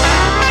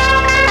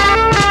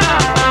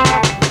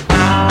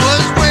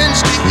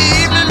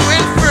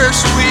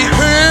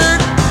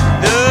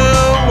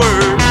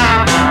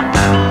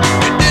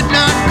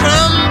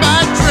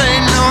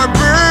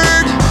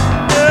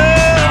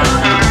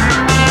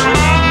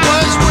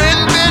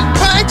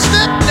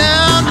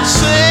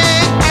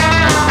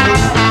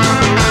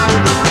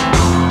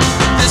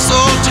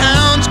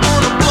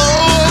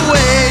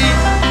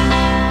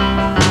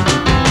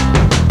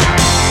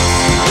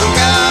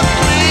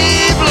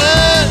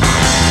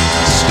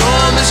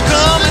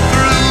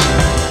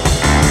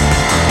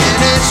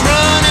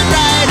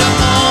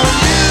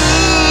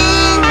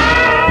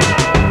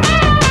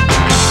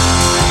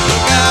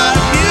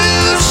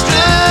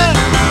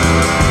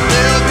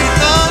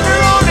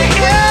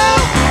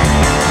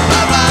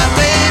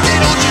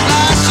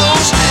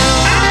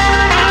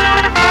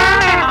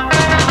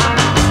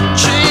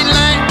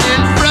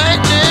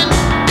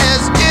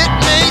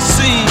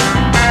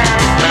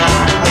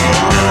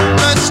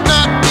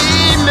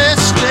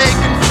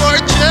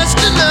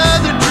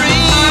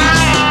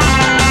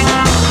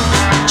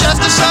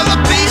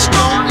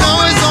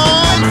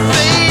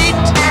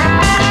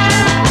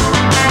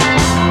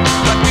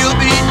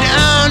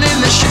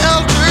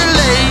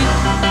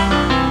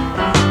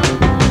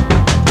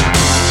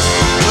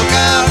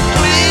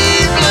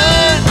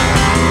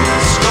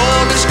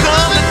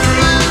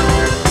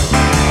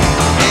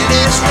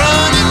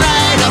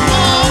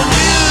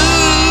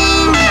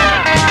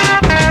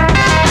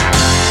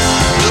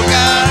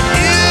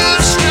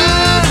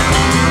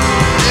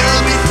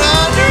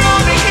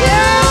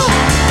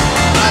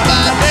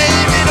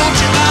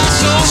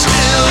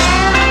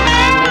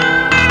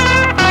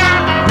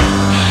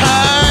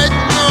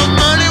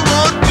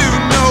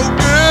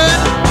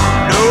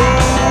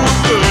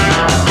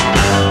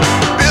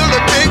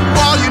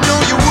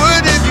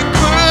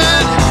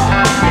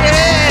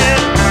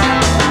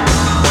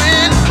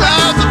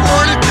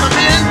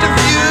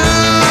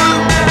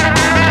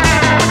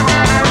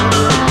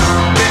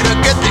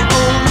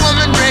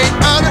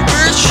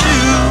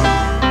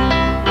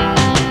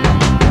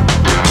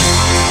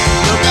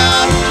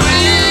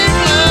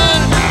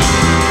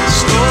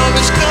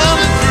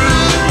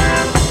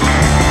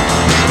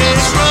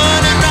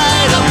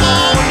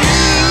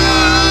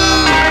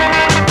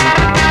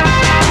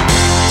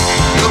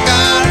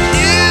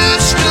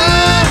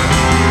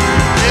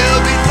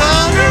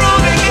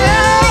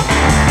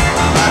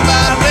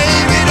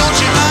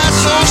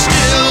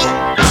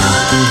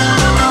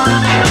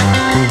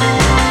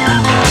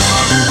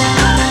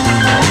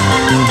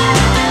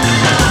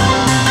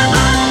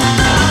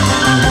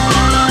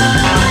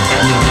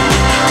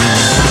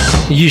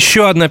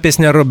Еще одна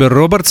песня Робби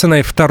Робертсона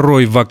и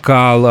второй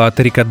вокал от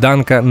Рика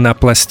Данка на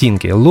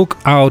пластинке «Look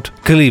Out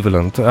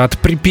Cleveland». От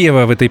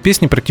припева в этой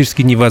песне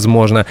практически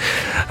невозможно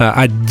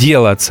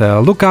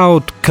отделаться. «Look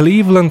Out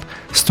Cleveland,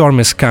 storm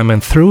is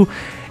coming through,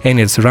 and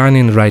it's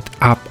running right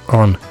up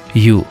on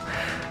you».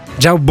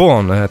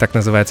 Jawbone, так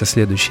называется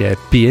следующая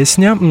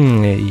песня.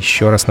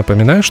 Еще раз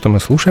напоминаю, что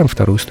мы слушаем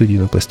вторую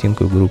студийную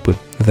пластинку группы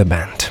The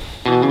Band.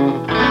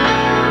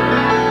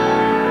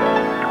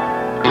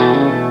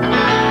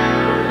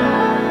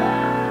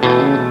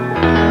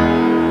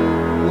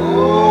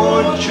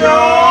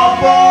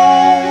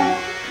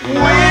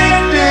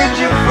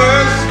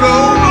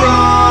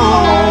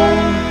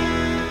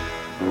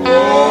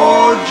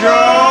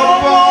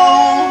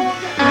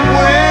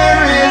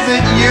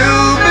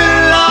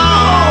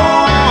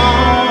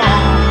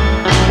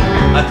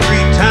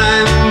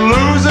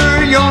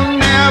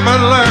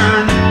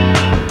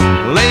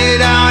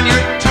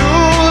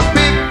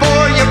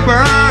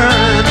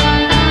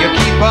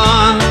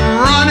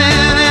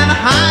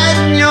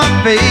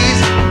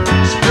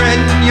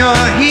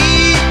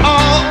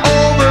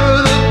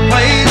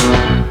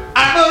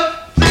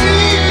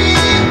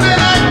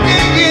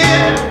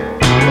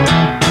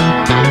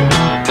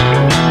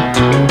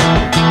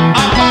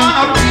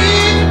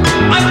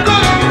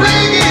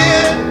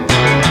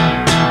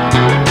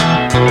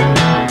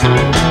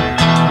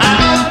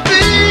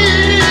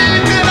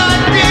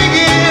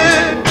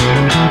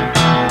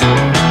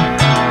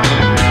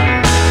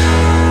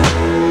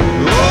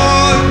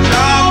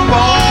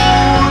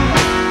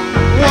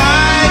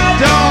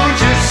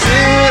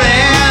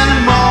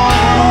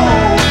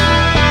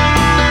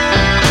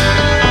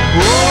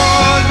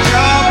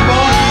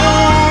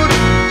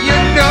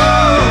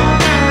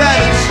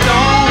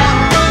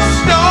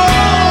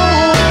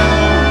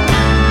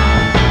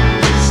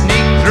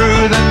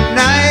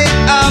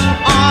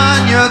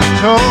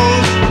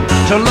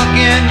 To look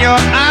in your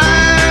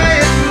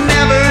eye, it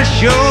never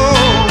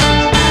shows.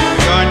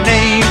 Your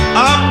name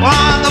up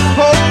on the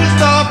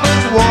post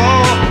office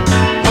wall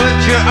put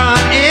you on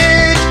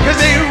edge 'cause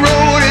they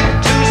wrote it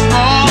too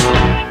small.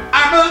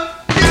 I'm a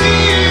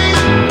thief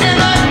and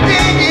I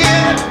dig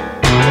it.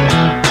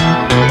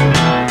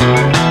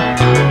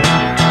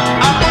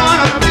 I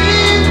wanna be,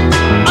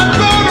 I'm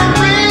gonna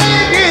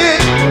ring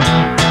it.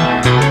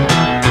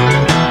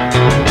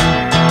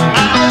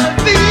 I'm a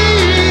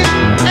thief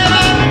and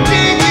I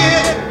dig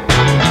it.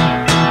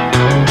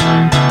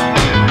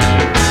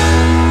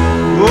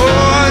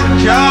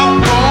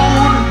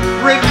 Jawbone,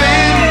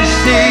 revenge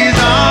stays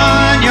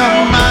on your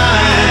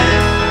mind.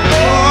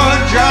 Oh,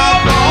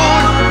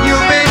 Jawbone,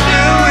 you've been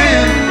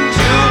doing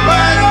too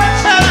much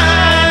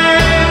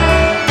time.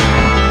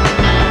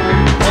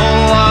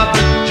 Pull up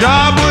the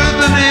job with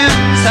an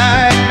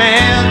inside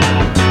man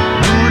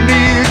who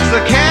needs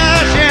the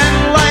cash and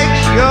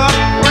likes your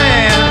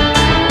plan.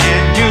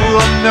 And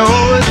you'll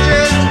know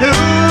just who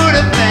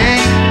to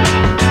thank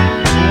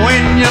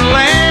when you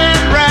land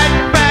right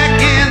back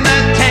in the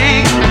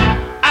tank.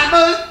 I'm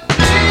a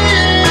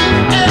thief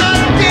and I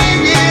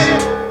dig it.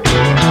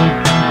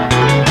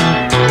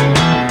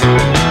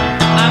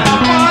 I'm a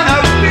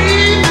wannabe,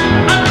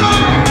 I'm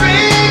gonna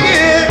ring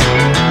it.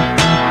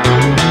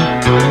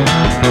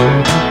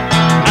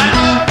 I'm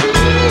a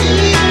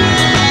thief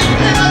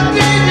and I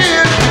dig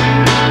it.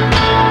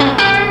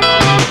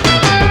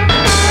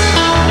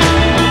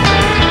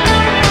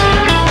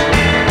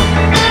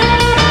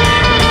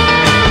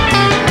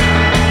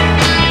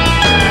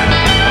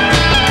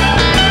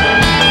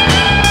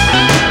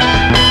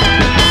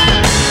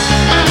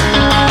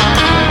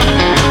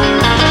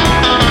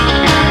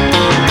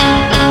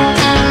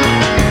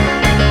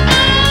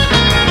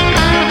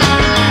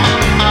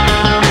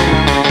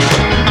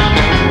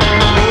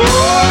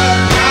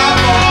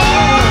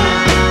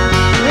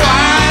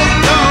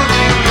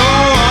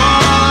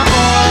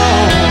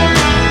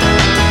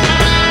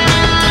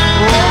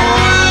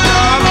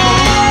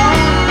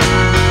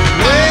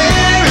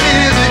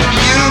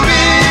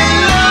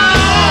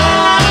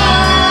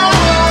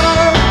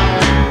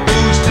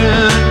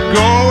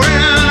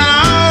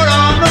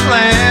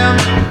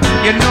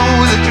 You know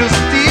that you'll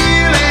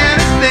steal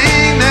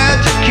anything that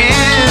you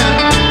can.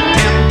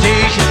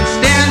 Temptation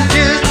stands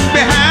just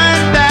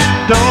behind that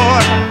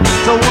door.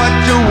 So what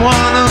you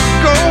wanna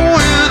go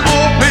and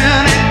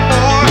open it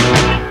for?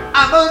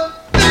 I'm a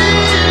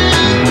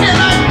thief and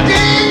I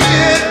dig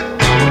it.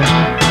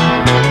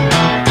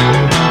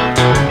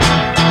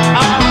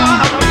 I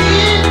wanna be,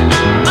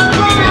 I'm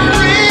gonna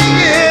ring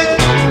it.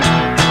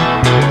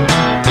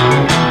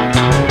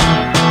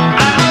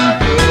 I'm a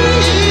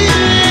thief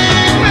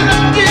and I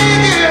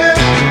dig it.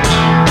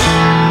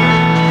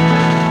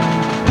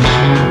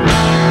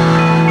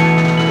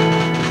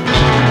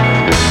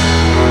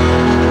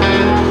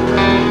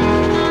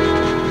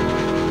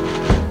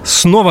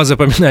 Снова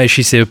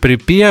запоминающийся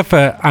припев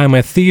 «I'm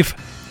a thief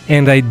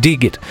and I dig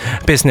it».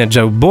 Песня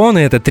Jawbone,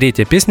 это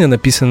третья песня,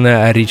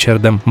 написанная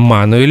Ричардом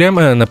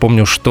Мануэлем.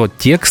 Напомню, что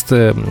текст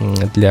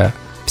для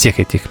всех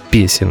этих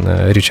песен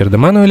Ричарда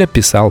Мануэля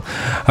писал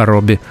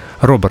Робби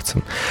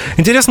Робертсон.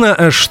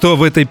 Интересно, что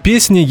в этой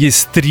песне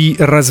есть 3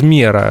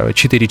 размера: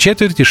 4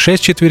 четверти,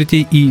 6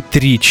 четвертей и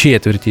 3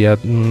 четверти.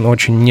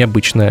 Очень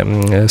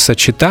необычное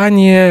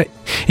сочетание.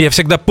 Я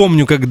всегда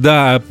помню,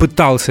 когда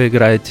пытался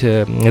играть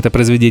это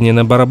произведение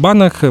на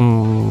барабанах,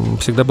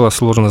 всегда было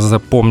сложно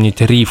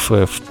запомнить риф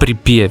в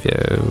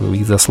припеве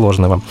из-за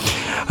сложного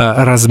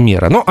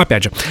размера. Но,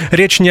 опять же,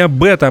 речь не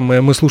об этом.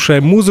 Мы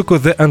слушаем музыку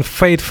The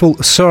Unfaithful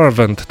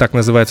Servant. Так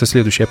называется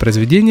следующее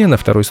произведение на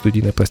второй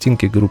студийной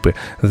пластинке группы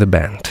The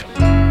Band.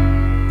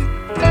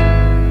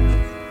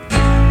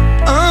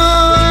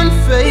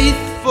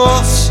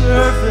 Unfaithful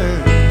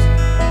servant,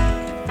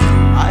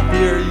 I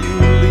hear you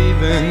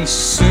leaving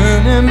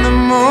soon in the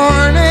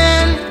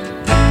morning.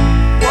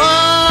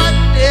 What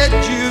did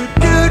you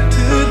do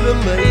to the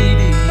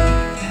lady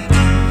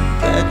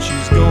that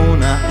she's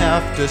gonna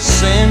have to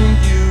send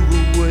you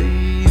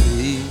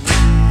away?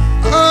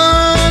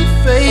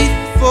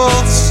 Unfaithful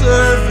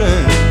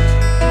servant,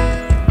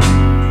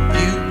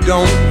 you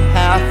don't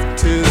have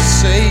to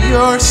say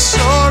you're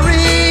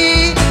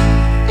sorry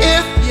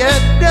if you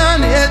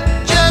done it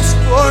just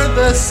for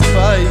the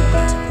spite.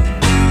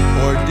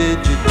 Or did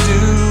you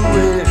do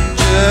it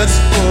just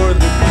for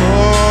the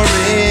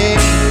glory?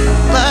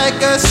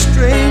 Like a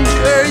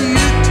stranger you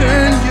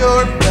turned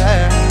your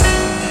back,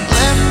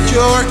 left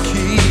your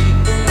key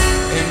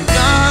and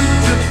gone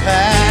to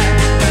pack.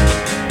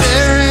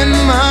 Bear in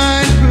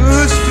mind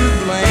who's to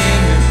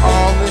blame and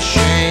all the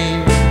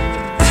shame.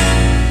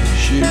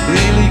 She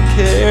really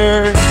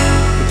cared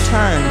the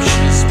time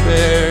she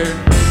spared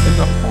and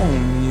the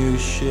home you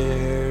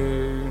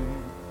shared.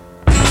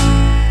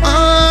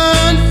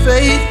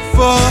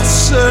 Unfaithful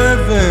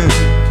servant,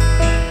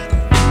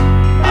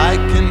 I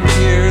can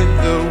hear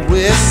the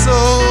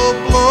whistle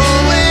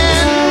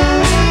blowing.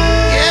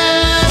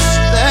 Yes,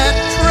 that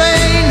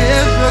train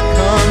is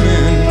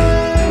a-comin',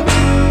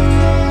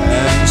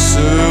 and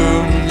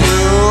soon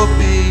you'll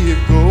be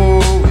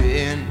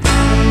a-going.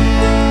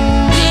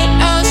 Let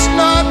us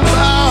not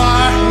bow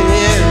our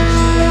heads,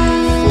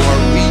 for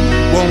we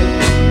won't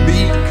be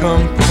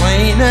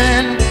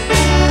complaining.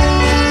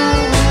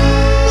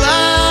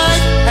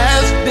 Life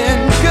has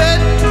been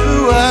good to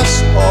us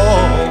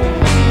all,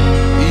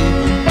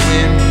 even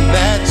when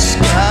that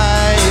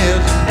sky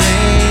is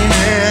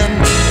raining.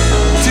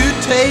 To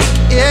take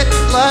it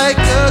like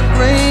a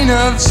grain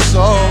of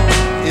salt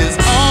is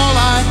all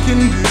I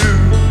can do.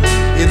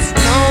 It's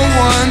no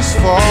one's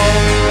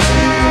fault.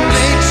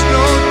 Makes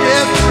no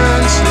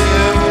difference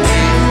if we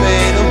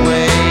fade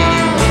away.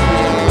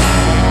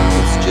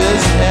 It's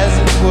just as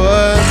it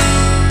was.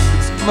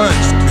 It's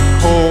much too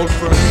cold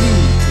for me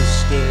to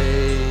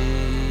stay.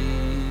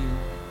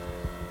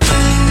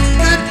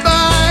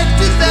 Goodbye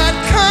to that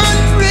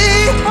country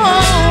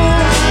home.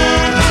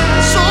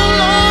 So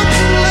long,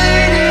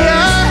 lady,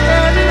 I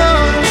had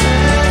known.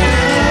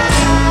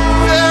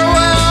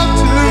 Farewell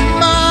to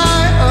my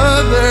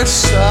other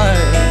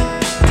side.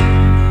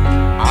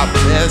 I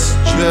best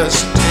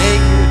just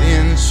take it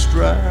in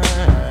stride.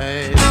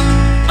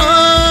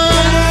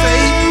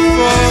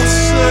 Unfaithful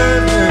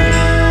servant,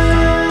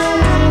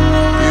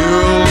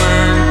 you'll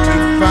learn to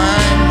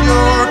find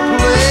your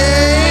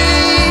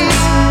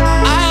place.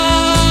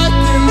 I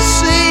can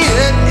see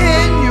it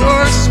in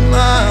your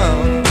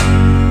smile,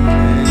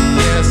 and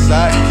yes,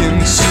 I can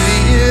see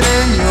it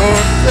in your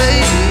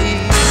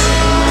face.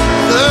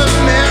 The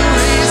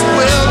memories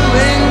will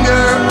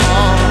linger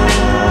on.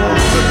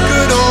 The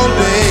good old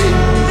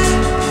days,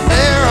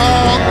 they're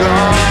all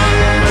gone.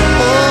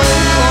 Oh,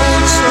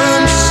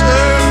 lonesome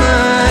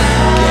servant,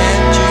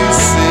 can't you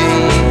see?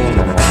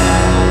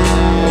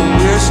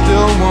 We're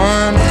still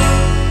one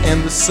and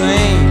the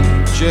same,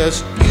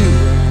 just you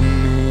and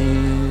me.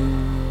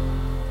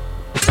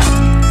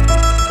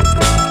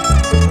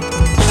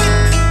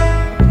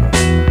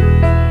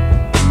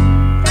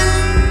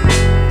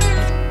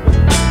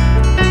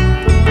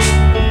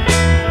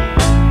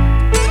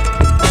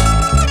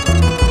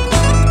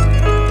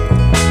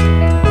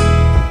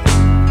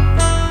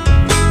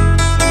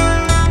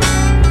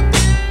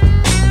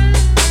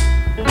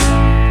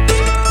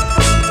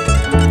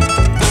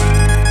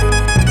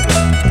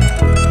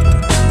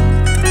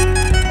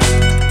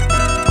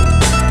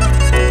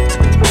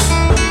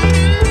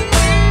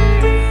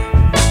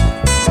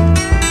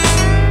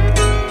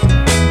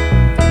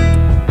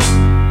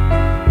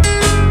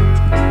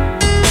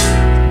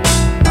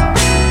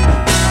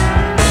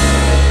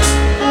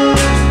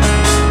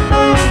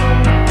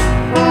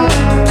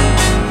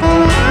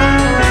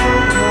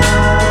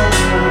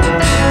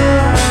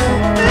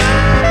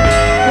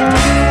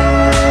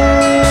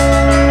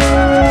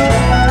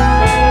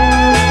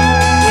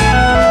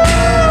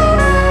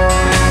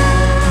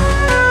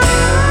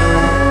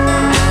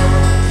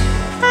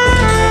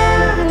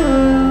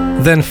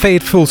 Then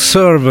Faithful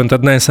Servant,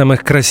 одна из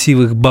самых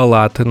красивых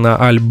баллад на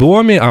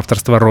альбоме,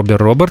 авторства Робби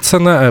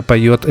Робертсона,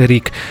 поет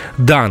Рик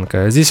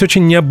Данко. Здесь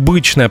очень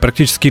необычная,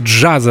 практически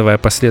джазовая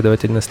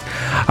последовательность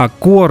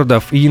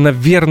аккордов и,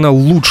 наверное,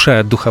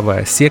 лучшая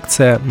духовая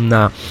секция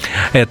на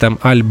этом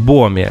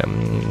альбоме.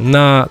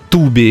 На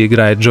тубе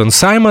играет Джон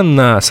Саймон,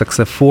 на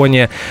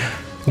саксофоне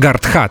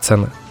Гарт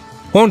Хадсон.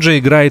 Он же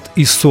играет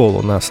и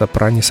соло на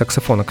сопране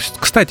саксофона.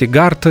 Кстати,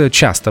 Гарт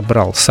часто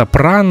брал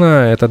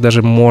сопрано. Это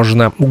даже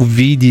можно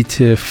увидеть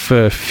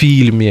в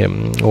фильме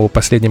о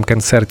последнем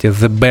концерте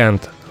The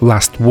Band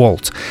Last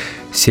Waltz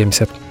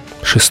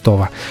 1976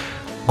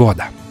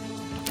 года.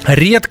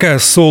 Редкое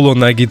соло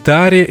на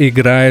гитаре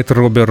играет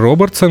Робби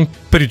Робертсон,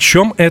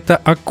 причем это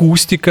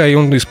акустика, и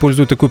он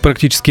использует такую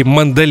практически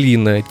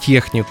мандолина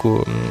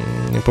технику.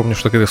 Не помню,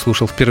 что когда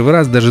слушал в первый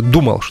раз, даже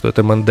думал, что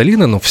это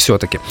мандолина, но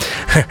все-таки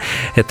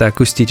это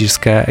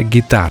акустическая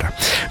гитара.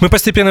 Мы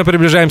постепенно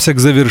приближаемся к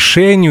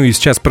завершению, и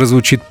сейчас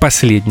прозвучит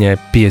последняя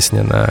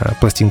песня на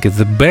пластинке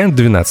The Band,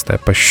 12-я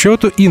по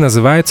счету, и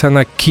называется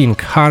она King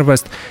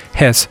Harvest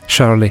Has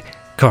Surely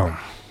Come.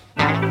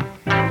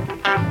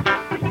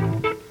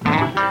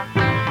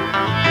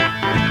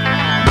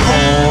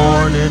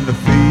 In the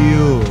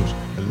fields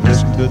and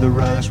listen to the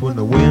rice when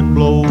the wind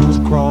blows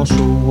across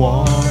the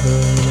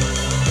water.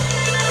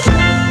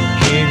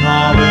 King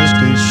harvest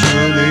is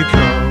surely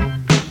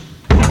come.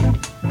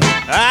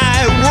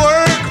 I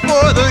work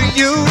for the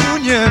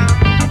union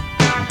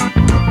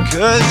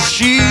 'cause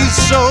she's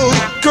so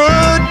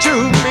good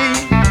to me,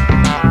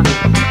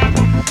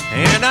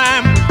 and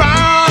I'm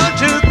bound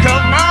to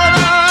come out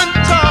on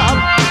top.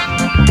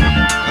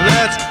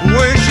 That's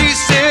where she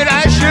said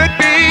I should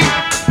be.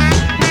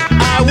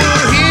 I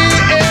will hear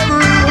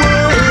every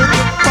word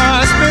the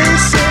boss may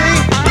say,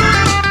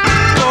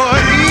 for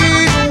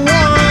he's the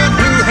one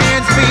who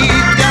hands me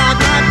down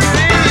my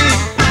pay.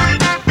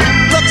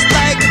 Looks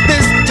like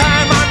this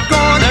time I'm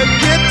gonna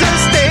get to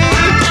stay.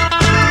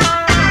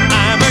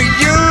 I'm a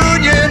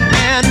union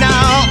man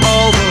now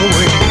all the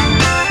way.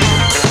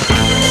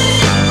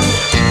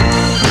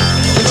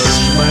 The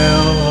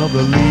smell of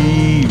the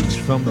leaves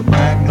from the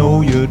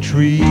magnolia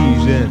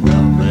trees in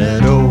the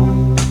meadow.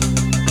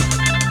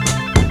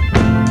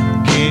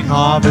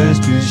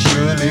 Harvest is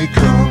surely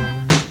come.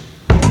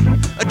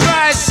 A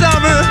dry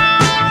summer,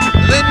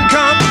 then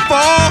come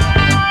fall,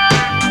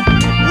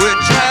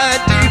 which I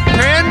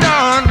depend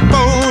on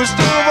most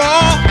of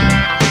all.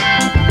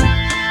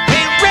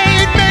 Hey,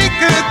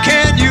 Rainmaker,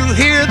 can you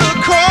hear the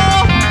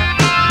call?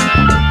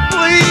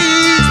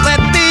 Please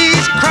let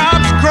these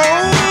crops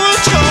grow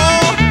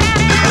tall.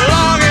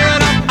 Long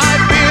enough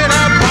I've been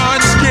up on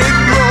Skid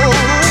Row,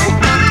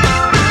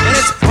 and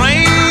it's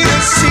plain to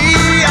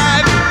see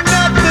I've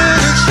nothing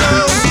to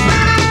show.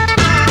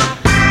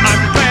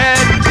 I'm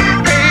glad to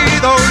pay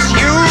those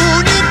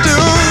union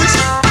dues.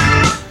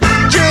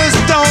 Just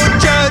don't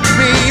judge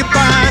me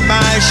by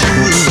my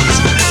shoes.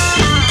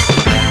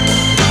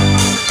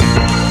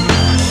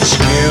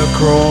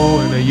 Scarecrow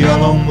and a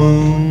yellow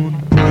moon,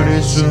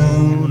 pretty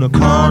soon a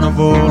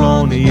carnival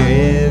on the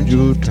edge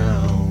of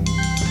town.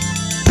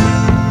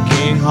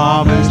 King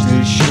harvest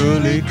is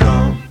surely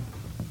come.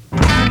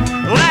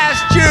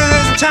 Last year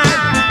this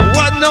time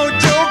was no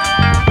joke.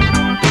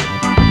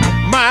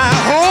 My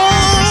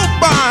whole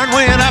barn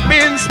went up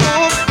in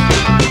smoke.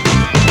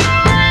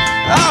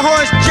 Our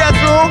horse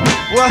Jethro,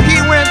 well, he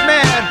went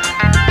mad.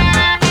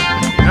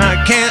 I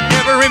can't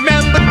ever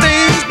remember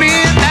things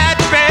being that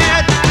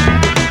bad.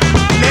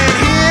 Then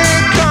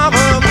here come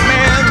a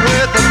man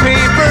with a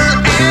paper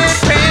and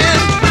pen,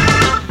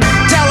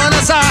 telling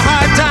us our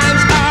hard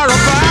times are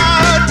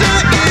about to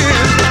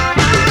end.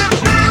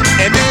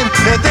 And then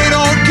they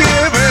don't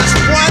give us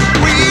what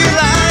we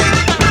like.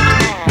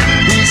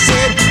 He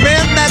said,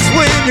 man, that's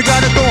when you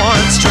gotta go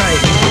on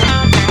strike.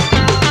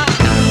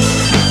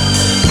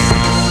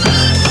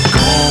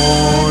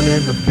 Corn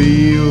in the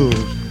fields,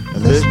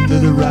 listen to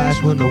the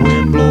rice when the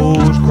wind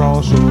blows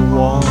across the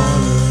water.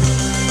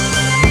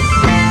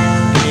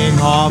 King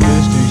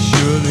harvest is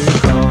surely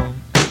come.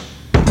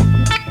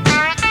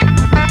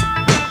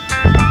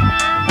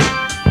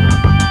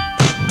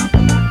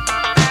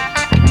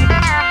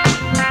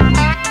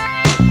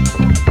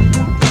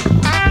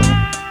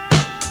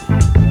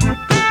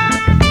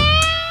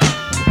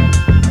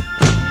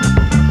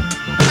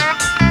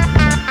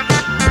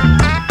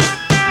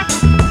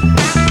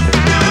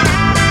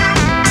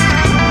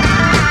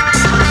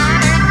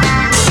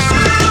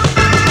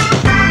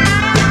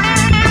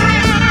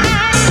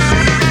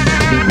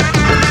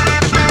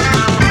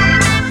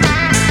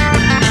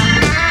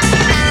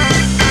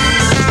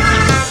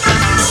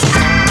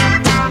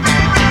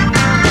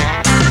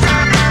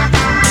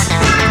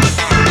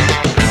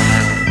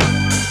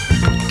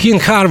 King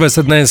Harvest —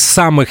 одна из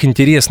самых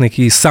интересных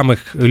и самых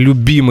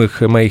любимых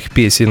моих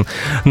песен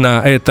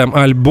на этом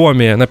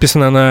альбоме.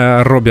 Написана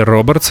она Робби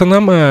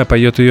Робертсоном,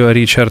 поет ее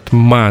Ричард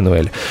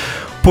Мануэль.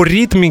 По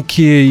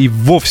ритмике и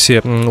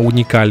вовсе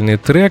уникальный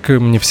трек.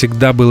 Мне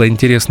всегда было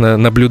интересно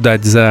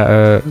наблюдать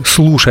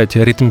слушать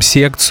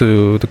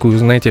ритм-секцию. Такую,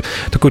 знаете,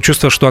 такое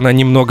чувство, что она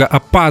немного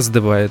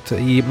опаздывает.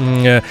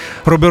 И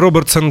Робби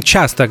Робертсон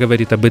часто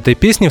говорит об этой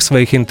песне в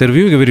своих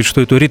интервью. Говорит,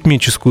 что эту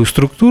ритмическую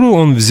структуру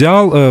он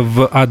взял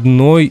в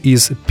одной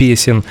из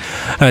песен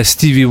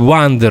Стиви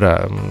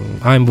Вандера.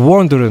 I'm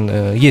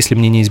Wondering, если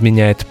мне не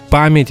изменяет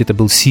память. Это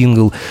был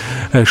сингл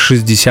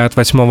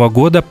 68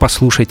 года.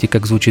 Послушайте,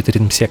 как звучит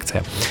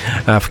ритм-секция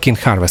в King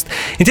Harvest.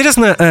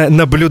 Интересно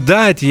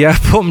наблюдать. Я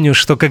помню,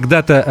 что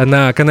когда-то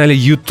на канале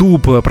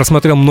YouTube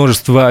просмотрел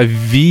множество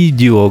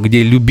видео,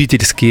 где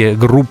любительские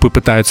группы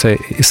пытаются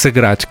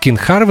сыграть King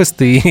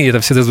Harvest, и это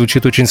всегда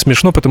звучит очень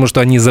смешно, потому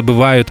что они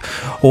забывают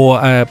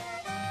о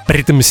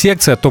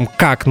ритм-секции, о том,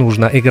 как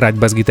нужно играть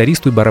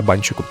бас-гитаристу и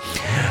барабанщику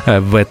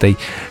в этой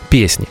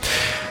песне.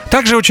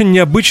 Также очень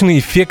необычный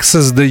эффект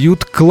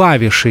создают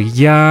клавиши.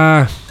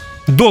 Я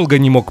долго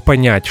не мог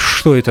понять,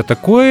 что это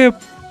такое,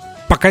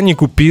 пока не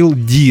купил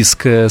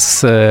диск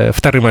с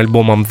вторым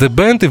альбомом The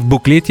Band, и в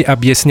буклете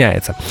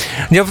объясняется.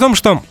 Дело в том,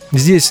 что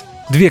здесь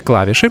две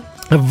клавиши.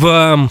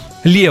 В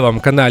левом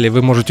канале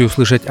вы можете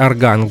услышать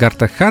орган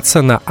Гарта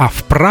Хадсона, а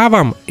в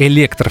правом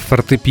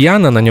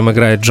электрофортепиано, на нем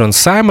играет Джон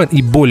Саймон,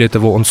 и более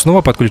того, он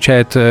снова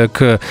подключает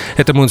к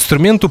этому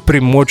инструменту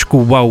примочку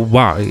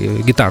вау-ва,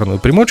 гитарную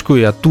примочку,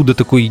 и оттуда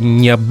такой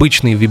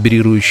необычный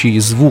вибрирующий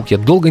звук. Я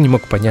долго не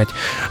мог понять,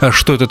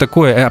 что это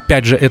такое.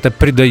 Опять же, это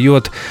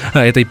придает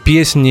этой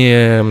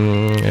песне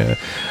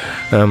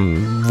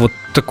вот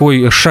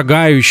такой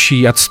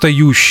шагающий,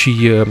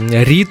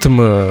 отстающий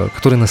ритм,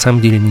 который на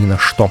самом деле ни на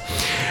что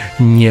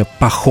не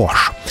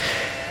похож.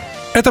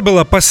 Это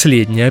была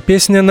последняя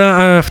песня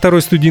на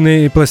второй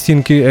студийной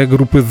пластинке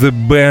группы The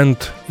Band.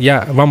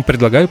 Я вам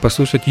предлагаю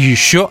послушать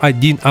еще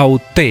один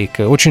аутейк.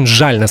 Очень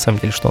жаль, на самом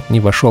деле, что он не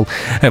вошел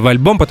в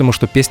альбом, потому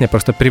что песня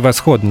просто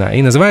превосходная.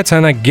 И называется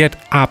она Get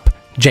Up,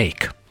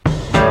 Jake.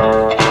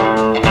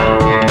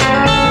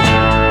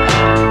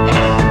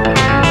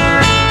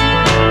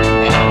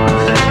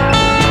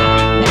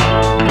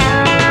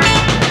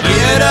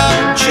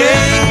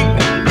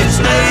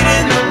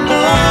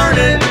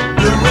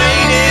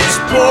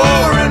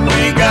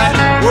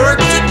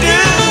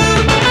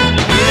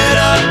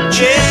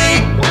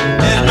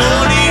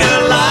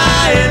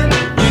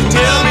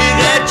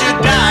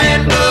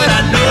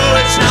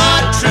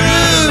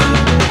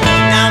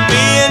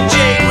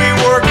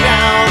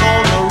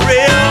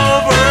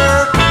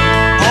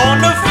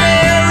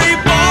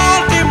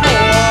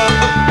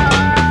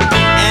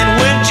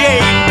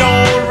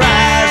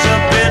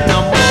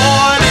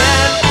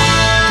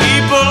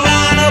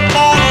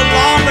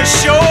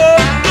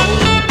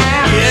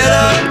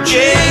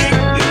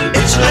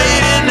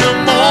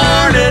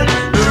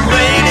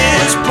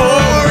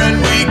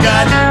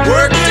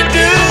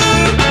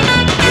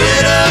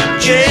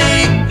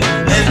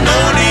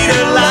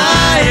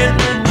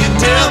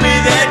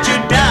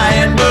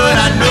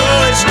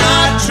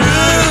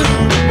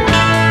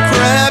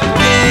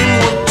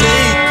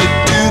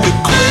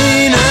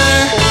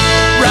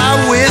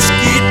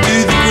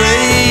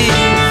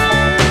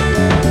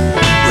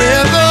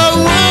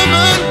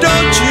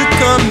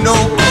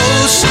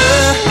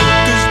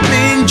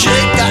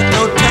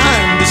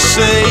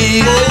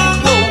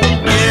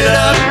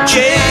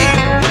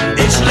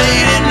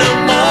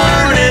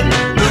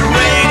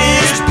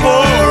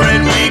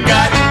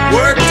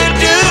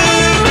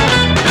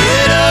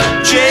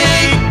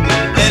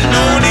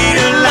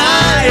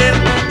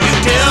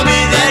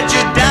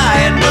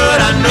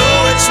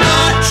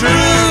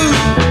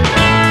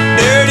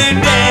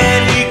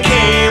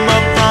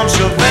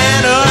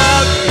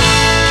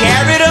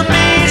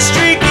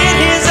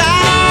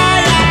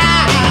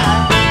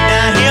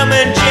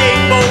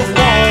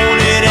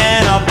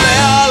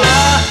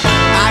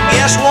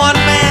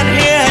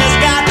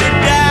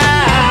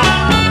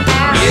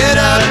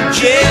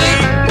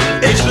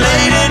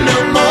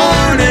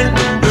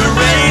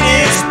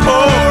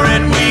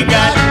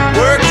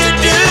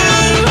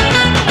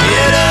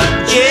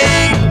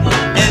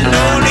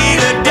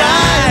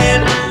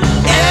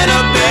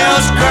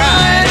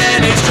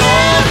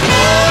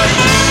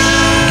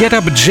 Get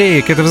Up,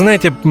 Jake. Это, вы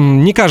знаете,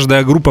 не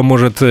каждая группа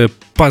может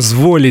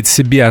позволить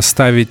себе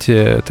оставить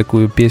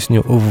такую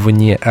песню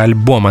вне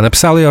альбома.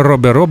 Написал ее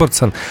Робби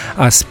Робертсон,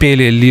 а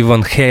спели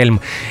Ливон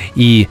Хельм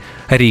и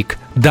Рик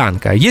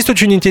Данка. Есть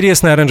очень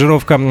интересная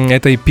аранжировка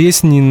этой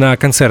песни на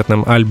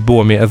концертном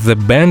альбоме The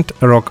Band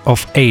Rock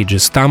of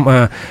Ages.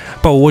 Там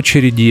по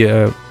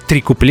очереди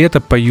 3 куплета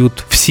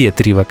поют все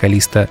 3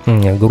 вокалиста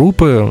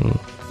группы: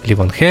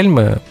 Ливон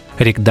Хельм,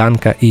 Рик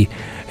Данка и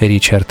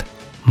Ричард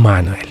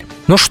Мануэль.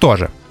 Ну что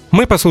же,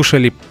 мы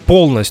послушали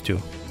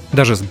полностью,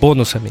 даже с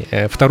бонусами,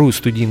 вторую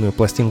студийную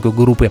пластинку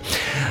группы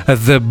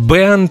The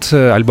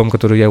Band, альбом,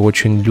 который я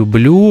очень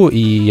люблю, и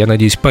я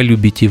надеюсь,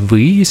 полюбите вы,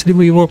 если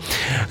вы его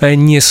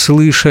не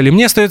слышали.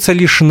 Мне остается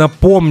лишь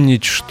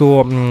напомнить,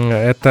 что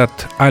этот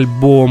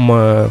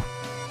альбом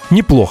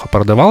неплохо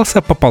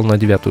продавался, попал на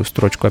 9-ю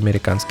строчку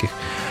американских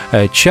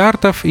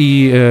чартов,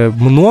 и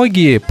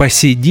многие по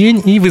сей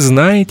день, и вы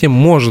знаете,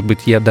 может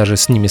быть, я даже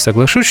с ними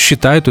соглашусь,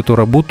 считают эту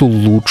работу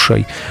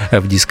лучшей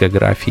в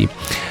дискографии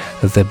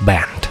The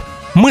Band.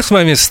 Мы с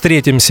вами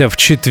встретимся в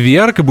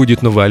четверг,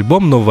 будет новый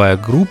альбом, новая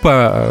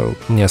группа.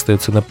 Мне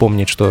остается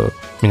напомнить, что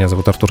меня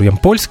зовут Артур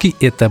Ямпольский.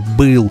 Это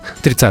был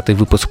 30-й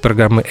выпуск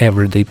программы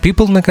Everyday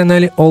People на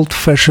канале Old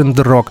Fashioned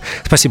Rock.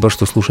 Спасибо,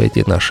 что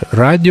слушаете наше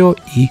радио,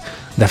 и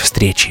до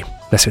встречи.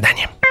 До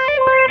свидания.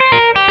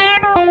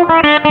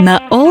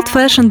 На Old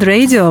Fashioned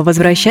Radio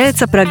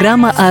возвращается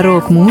программа о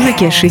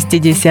рок-музыке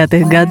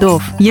 60-х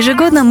годов.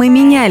 Ежегодно мы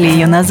меняли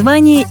ее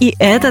название, и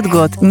этот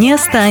год не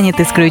станет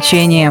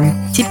исключением.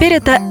 Теперь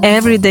это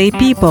Everyday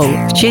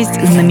People в честь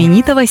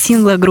знаменитого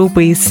сингла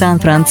группы из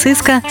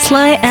Сан-Франциско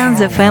Sly and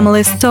the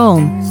Family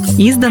Stone,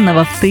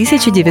 изданного в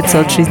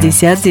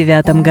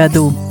 1969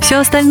 году. Все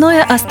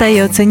остальное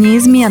остается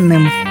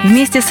неизменным.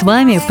 Вместе с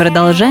вами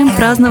продолжаем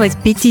праздновать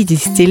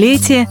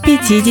 50-летие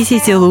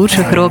 50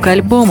 лучших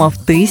рок-альбомов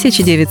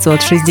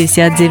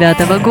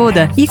 1969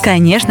 года и,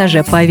 конечно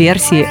же, по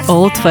версии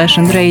Old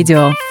Fashioned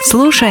Radio.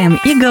 Слушаем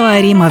и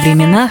говорим о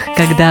временах,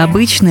 когда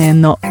обычные,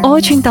 но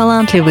очень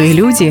талантливые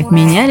люди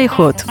меняли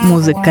ход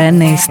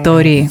музыкальной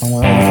истории.